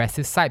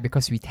progressive side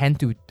because we tend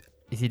to,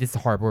 you see, this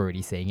is horrible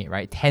already saying it,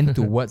 right? Tend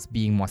towards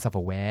being more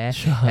self-aware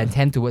and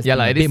tend towards being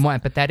a bit more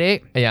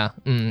empathetic. Yeah,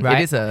 right?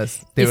 It is a It's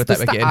stereotype to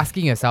start again.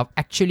 asking yourself,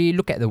 actually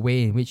look at the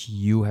way in which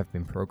you have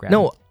been programmed.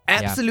 No,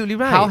 absolutely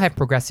right. How have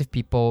progressive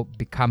people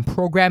become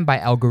programmed by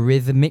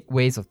algorithmic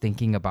ways of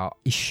thinking about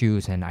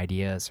issues and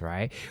ideas,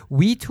 right?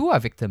 We too are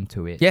victim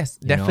to it. Yes,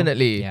 you know?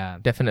 definitely. Yeah.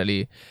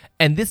 Definitely.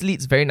 And this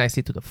leads very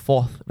nicely to the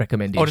fourth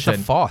recommendation. Oh, there's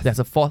a fourth? There's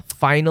a fourth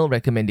final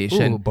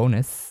recommendation. Ooh,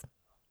 bonus.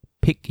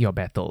 Pick your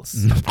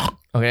battles.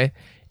 Okay?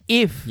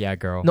 Yeah,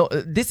 girl. No,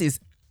 this is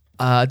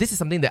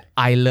something that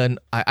I learned.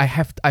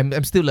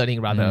 I'm still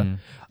learning rather.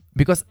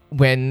 Because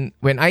when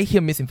I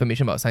hear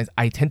misinformation about science,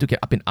 I tend to get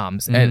up in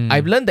arms. And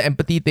I've learned the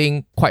empathy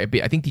thing quite a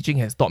bit. I think teaching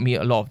has taught me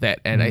a lot of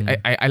that. And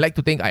I like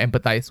to think I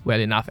empathize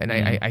well enough and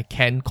I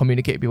can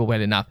communicate with people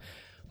well enough.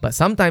 But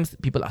sometimes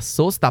people are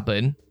so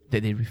stubborn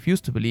that they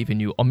refuse to believe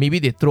in you. Or maybe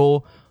they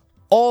throw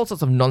all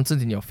sorts of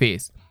nonsense in your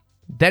face.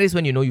 That is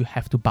when you know you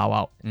have to bow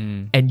out.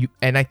 And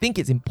I think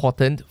it's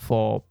important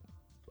for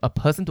a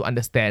person to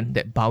understand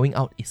that bowing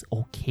out is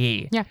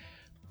okay. Yeah.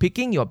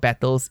 Picking your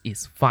battles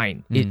is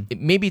fine.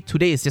 Maybe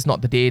today is just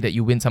not the day that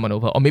you win someone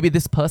over, or maybe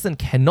this person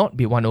cannot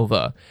be won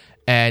over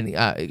and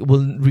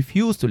will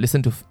refuse to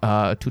listen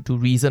to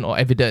reason or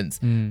evidence.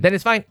 Then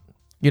it's fine.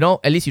 You know,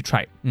 at least you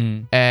tried.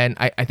 And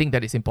I think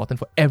that is important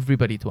for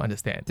everybody to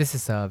understand. This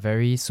is a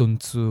very Sun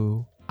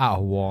Tzu out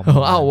of war.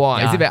 Out of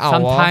war. Is it very out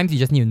of war? Sometimes you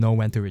just need to know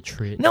when to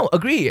retreat. No,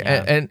 agree.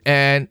 Yeah.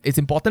 And it's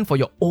important for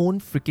your own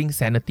freaking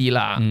sanity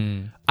lah.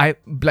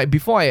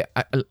 Before like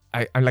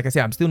I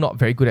said, I'm still not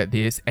very good at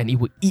this, and it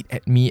would eat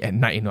at me at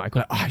night. You know, I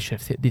go I should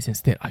have said this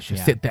instead. I should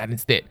have said that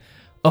instead.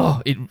 Oh,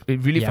 it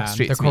really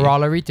frustrates the me.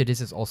 corollary to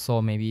this is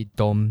also maybe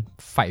don't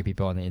fight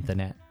people on the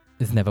internet.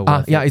 It's never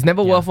worth it. It's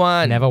never worth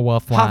one. Never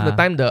worth one. Half the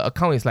time the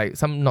account is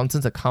some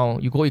nonsense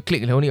account. You go, you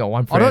click, and only got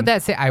one friend. Although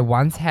that said, I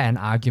once had an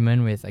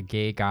argument with a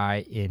gay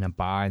guy in a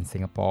bar in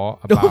Singapore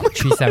about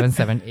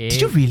 3778.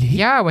 Did you really?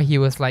 Yeah, when he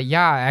was I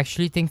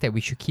actually think that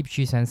we should keep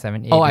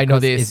 3778. Oh, I know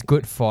because this. It's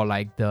good for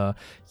the,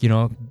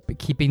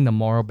 keeping the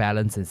moral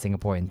balance in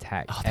Singapore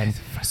intact. Oh, and that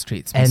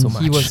frustrates me so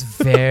much. he was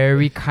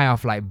very kind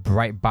of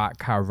Breitbart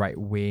kind of right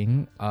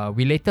wing.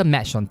 We later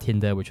matched on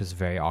Tinder, which was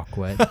very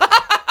awkward.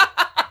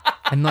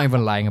 I'm not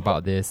even lying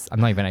about this. I'm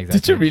not even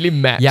exaggerating. Did you really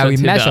match? Yeah, on we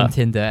Tinder? matched on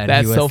Tinder, and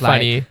That's he was so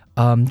funny.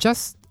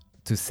 just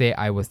to say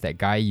I was that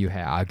guy you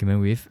had an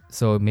argument with,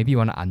 so maybe you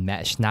want to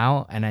unmatch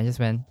now. And I just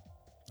went,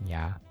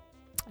 yeah,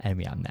 and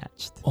we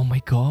unmatched. Oh my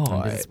And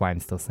god! this is why I'm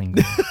still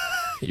single.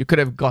 You could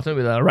have gotten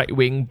with a right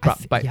wing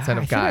bite kind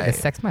of I feel guy. the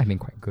sex might have been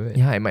quite good.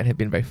 Yeah, it might have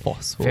been very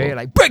forceful. Very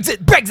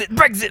Brexit, Brexit,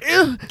 Brexit,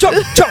 chomp,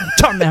 chomp,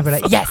 chomp. And I'll be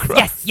like, yes,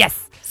 yes,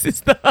 yes.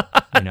 Sister.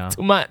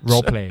 Too much.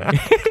 role play.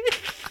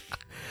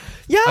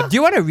 Yeah. Do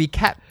you want to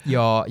recap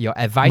your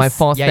advice? My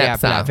 4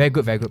 steps. Very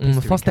good, very good. Please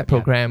do 4-step recap,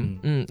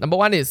 program. Number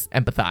 1 is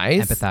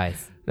empathize.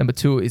 Empathize. Number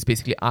 2 is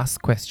basically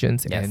ask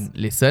questions Yes. and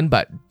listen,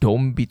 but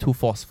don't be too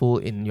forceful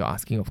in your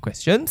asking of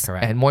questions.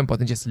 Correct. And more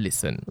important, just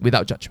listen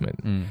without judgment.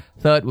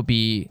 Third would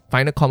be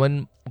find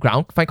common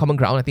ground. I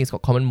think it's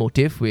called common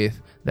motive with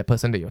that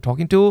person that you're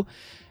talking to.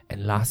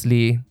 And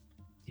lastly,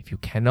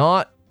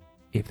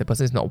 if the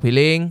person is not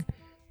willing,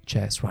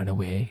 just run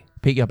away.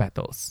 Pick your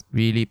battles.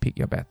 Really pick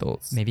your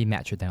battles. Maybe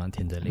match with them on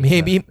Tinder later.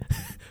 Maybe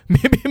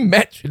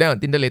match with them on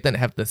Tinder later and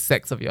have the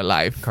sex of your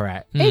life.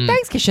 Correct. Hey,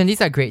 thanks, Kishan. These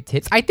are great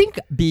tips. I think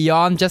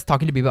beyond just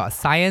talking to people about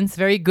science,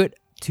 very good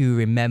to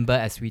remember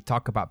as we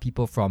talk about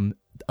people from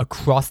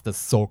across the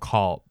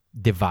so-called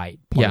divide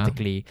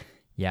politically.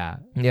 Yeah.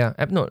 Yeah.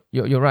 No,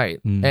 you're right.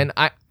 And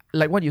I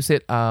like what you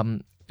said.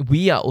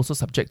 We are also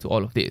subject to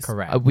all of this.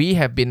 Correct. We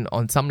have been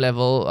on some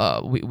level.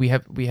 We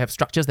have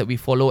structures that we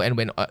follow, and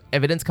when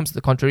evidence comes to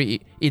the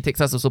contrary, it takes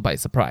us also by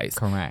surprise.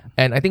 Correct.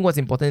 And I think what's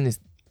important is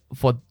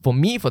for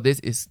me for this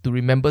is to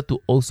remember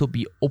to also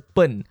be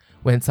open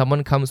when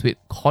someone comes with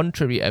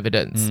contrary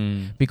evidence,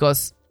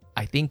 because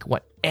I think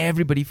what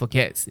everybody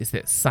forgets is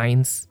that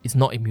science is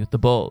not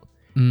immutable.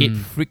 It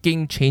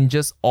freaking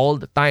changes all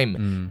the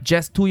time.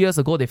 Just 2 years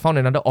ago, they found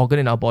another organ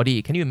in our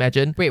body. Can you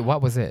imagine? Wait,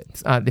 what was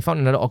it? They found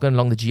another organ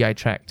along the GI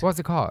tract. What's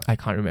it called? I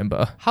can't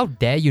remember. How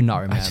dare you not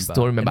remember? I just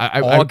don't remember.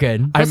 An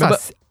organ. I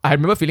Those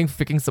remember feeling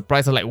freaking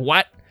surprised. I was like,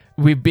 what?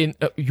 We've been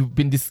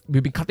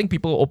cutting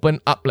people open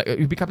up, like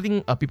you've been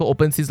cutting people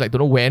open since like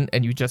don't know when,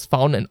 and you just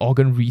found an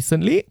organ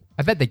recently.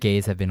 I bet the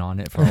gays have been on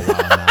it for a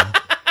while now.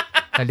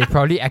 Like they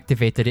probably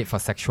activated it for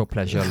sexual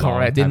pleasure.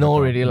 Correct. They know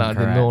already, lah.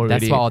 They know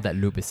already. That's what all that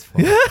loop is for.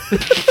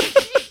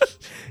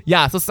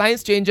 Yeah. So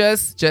science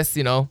changes. Just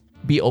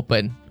be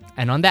open.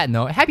 And on that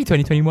note, happy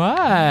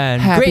 2021!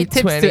 Happy Great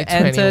tips to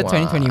enter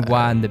 2021.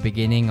 2021, the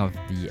beginning of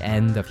the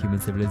end of human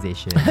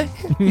civilization.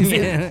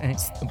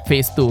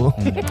 Phase 2.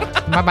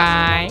 Bye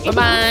bye.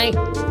 Bye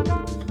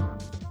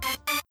bye.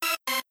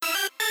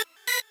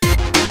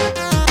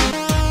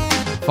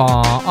 For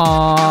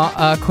all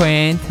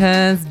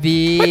acquaintance Why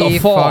be the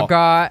for?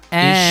 forgot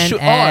and should-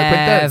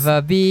 acquaintance.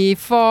 ever be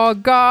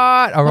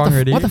forgot. Oh, wrong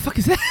already. What the fuck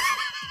is that?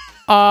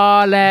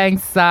 All lang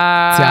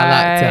syne.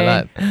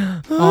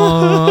 Jialat.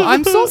 Oh,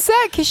 I'm so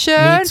sad,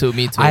 Kishan.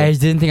 Me too. I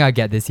didn't think I'd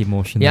get this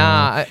emotional.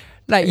 Yeah.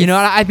 Like, you know,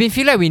 I've been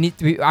feeling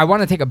like I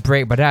want to take a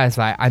break, but then I was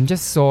like, I'm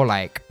just so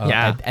like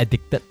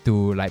addicted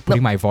to like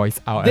putting my voice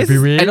out every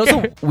week. And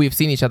also, we've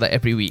seen each other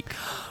every week.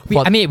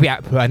 I mean,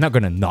 we're not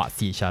going to not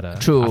see each other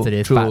True, after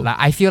this, true. but like,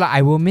 I feel like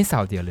I will miss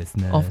our dear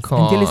listeners. Of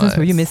And dear listeners,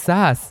 will you course. miss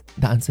us?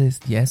 The answer is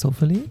yes,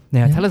 hopefully.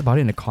 Yeah, tell us about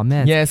it in the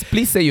comments. Yes,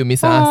 please say you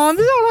miss Oh, us.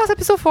 this is our last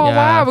episode for a Yeah.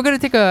 while. We're going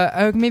to take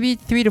a maybe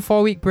 3 to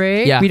 4 week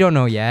break. Yeah. We don't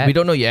know yet. We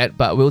don't know yet,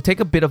 but we'll take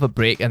a bit of a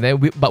break, and then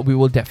we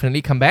will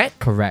definitely come back.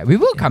 Correct. We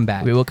will come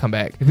back. We will come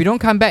back. If we don't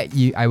come back,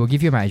 I will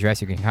give you my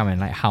address. You can come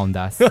and like hound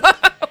us.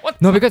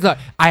 No, because like,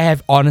 I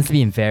have honestly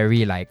been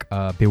very like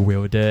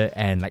bewildered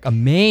and like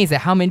amazed at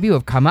how many people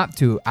have come up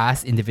to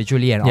us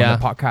individually and Yeah. on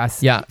the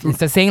podcast. Yeah.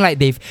 Instead of saying like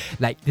they've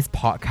like this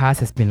podcast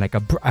has been like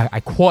I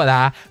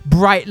quote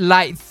bright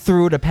light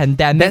through the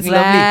pandemic. That's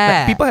lovely. leh."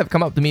 Like, people have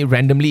come up to me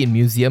randomly in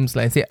museums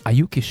like and say, "Are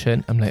you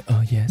Kishan?" I'm like,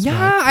 "Oh yes." Yeah,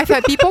 right." I've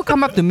had people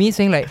come up to me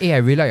saying like, "Hey, I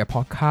really like your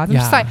podcast." I'm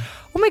just Yeah. like,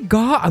 "Oh my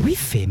god, are we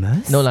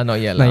famous?" No lah,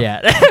 not yet lah. Not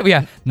yet. We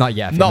are not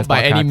yet. a Not famous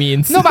by any podcast.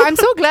 means. No, but I'm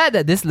so glad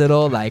that this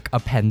little like a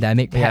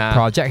pandemic pet Yeah.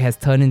 project has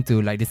turned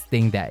into like this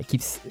thing that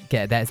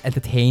that's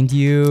entertained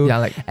you, Yeah,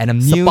 like and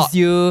amused support.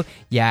 you,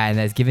 and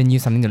has given you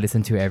something to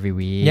listen to every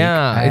week.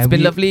 Yeah, And it's been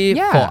we- lovely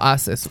yeah. for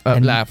us as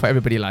And- for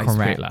everybody lah. It's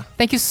great Correct. lah.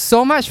 Thank you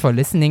so much for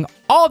listening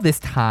all this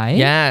time.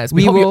 Yes,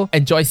 we we hope will. you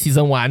enjoy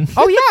season 1.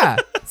 Oh yeah,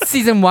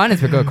 season 1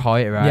 is we're gonna call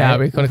it, right? Yeah,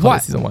 we're gonna call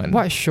it season 1.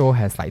 What show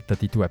has like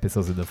 32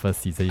 episodes in the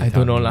first season? You I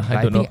tell don't know me? lah, I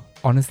Like, don't think, know.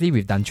 Honestly,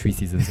 we've done 3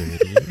 seasons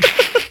already.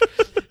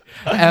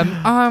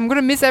 I'm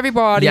gonna miss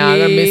everybody. Yeah, I'm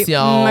gonna miss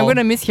y'all. I'm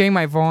gonna miss hearing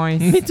my voice.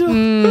 Me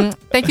too.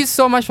 Thank you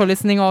so much for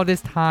listening all this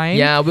time.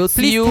 Yeah, we'll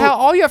see Please you. tell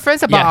all your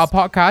friends about Yes, our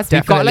podcast.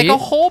 We've got like definitely. a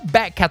whole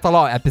back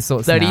catalog of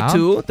episodes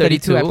 32, now.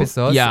 32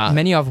 episodes. yeah.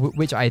 Many of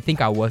which I think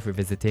are worth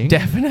revisiting.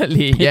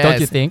 Definitely, yes. Don't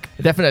you think?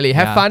 Definitely.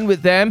 Have Yeah. fun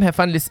with them. Have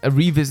fun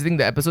revisiting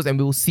the episodes, and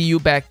we will see you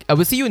back.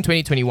 We'll see you in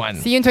 2021.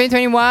 See you in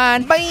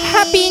 2021. Bye.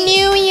 Happy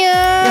New Year!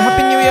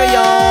 Happy New Year,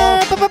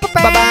 y'all.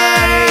 Bye-bye.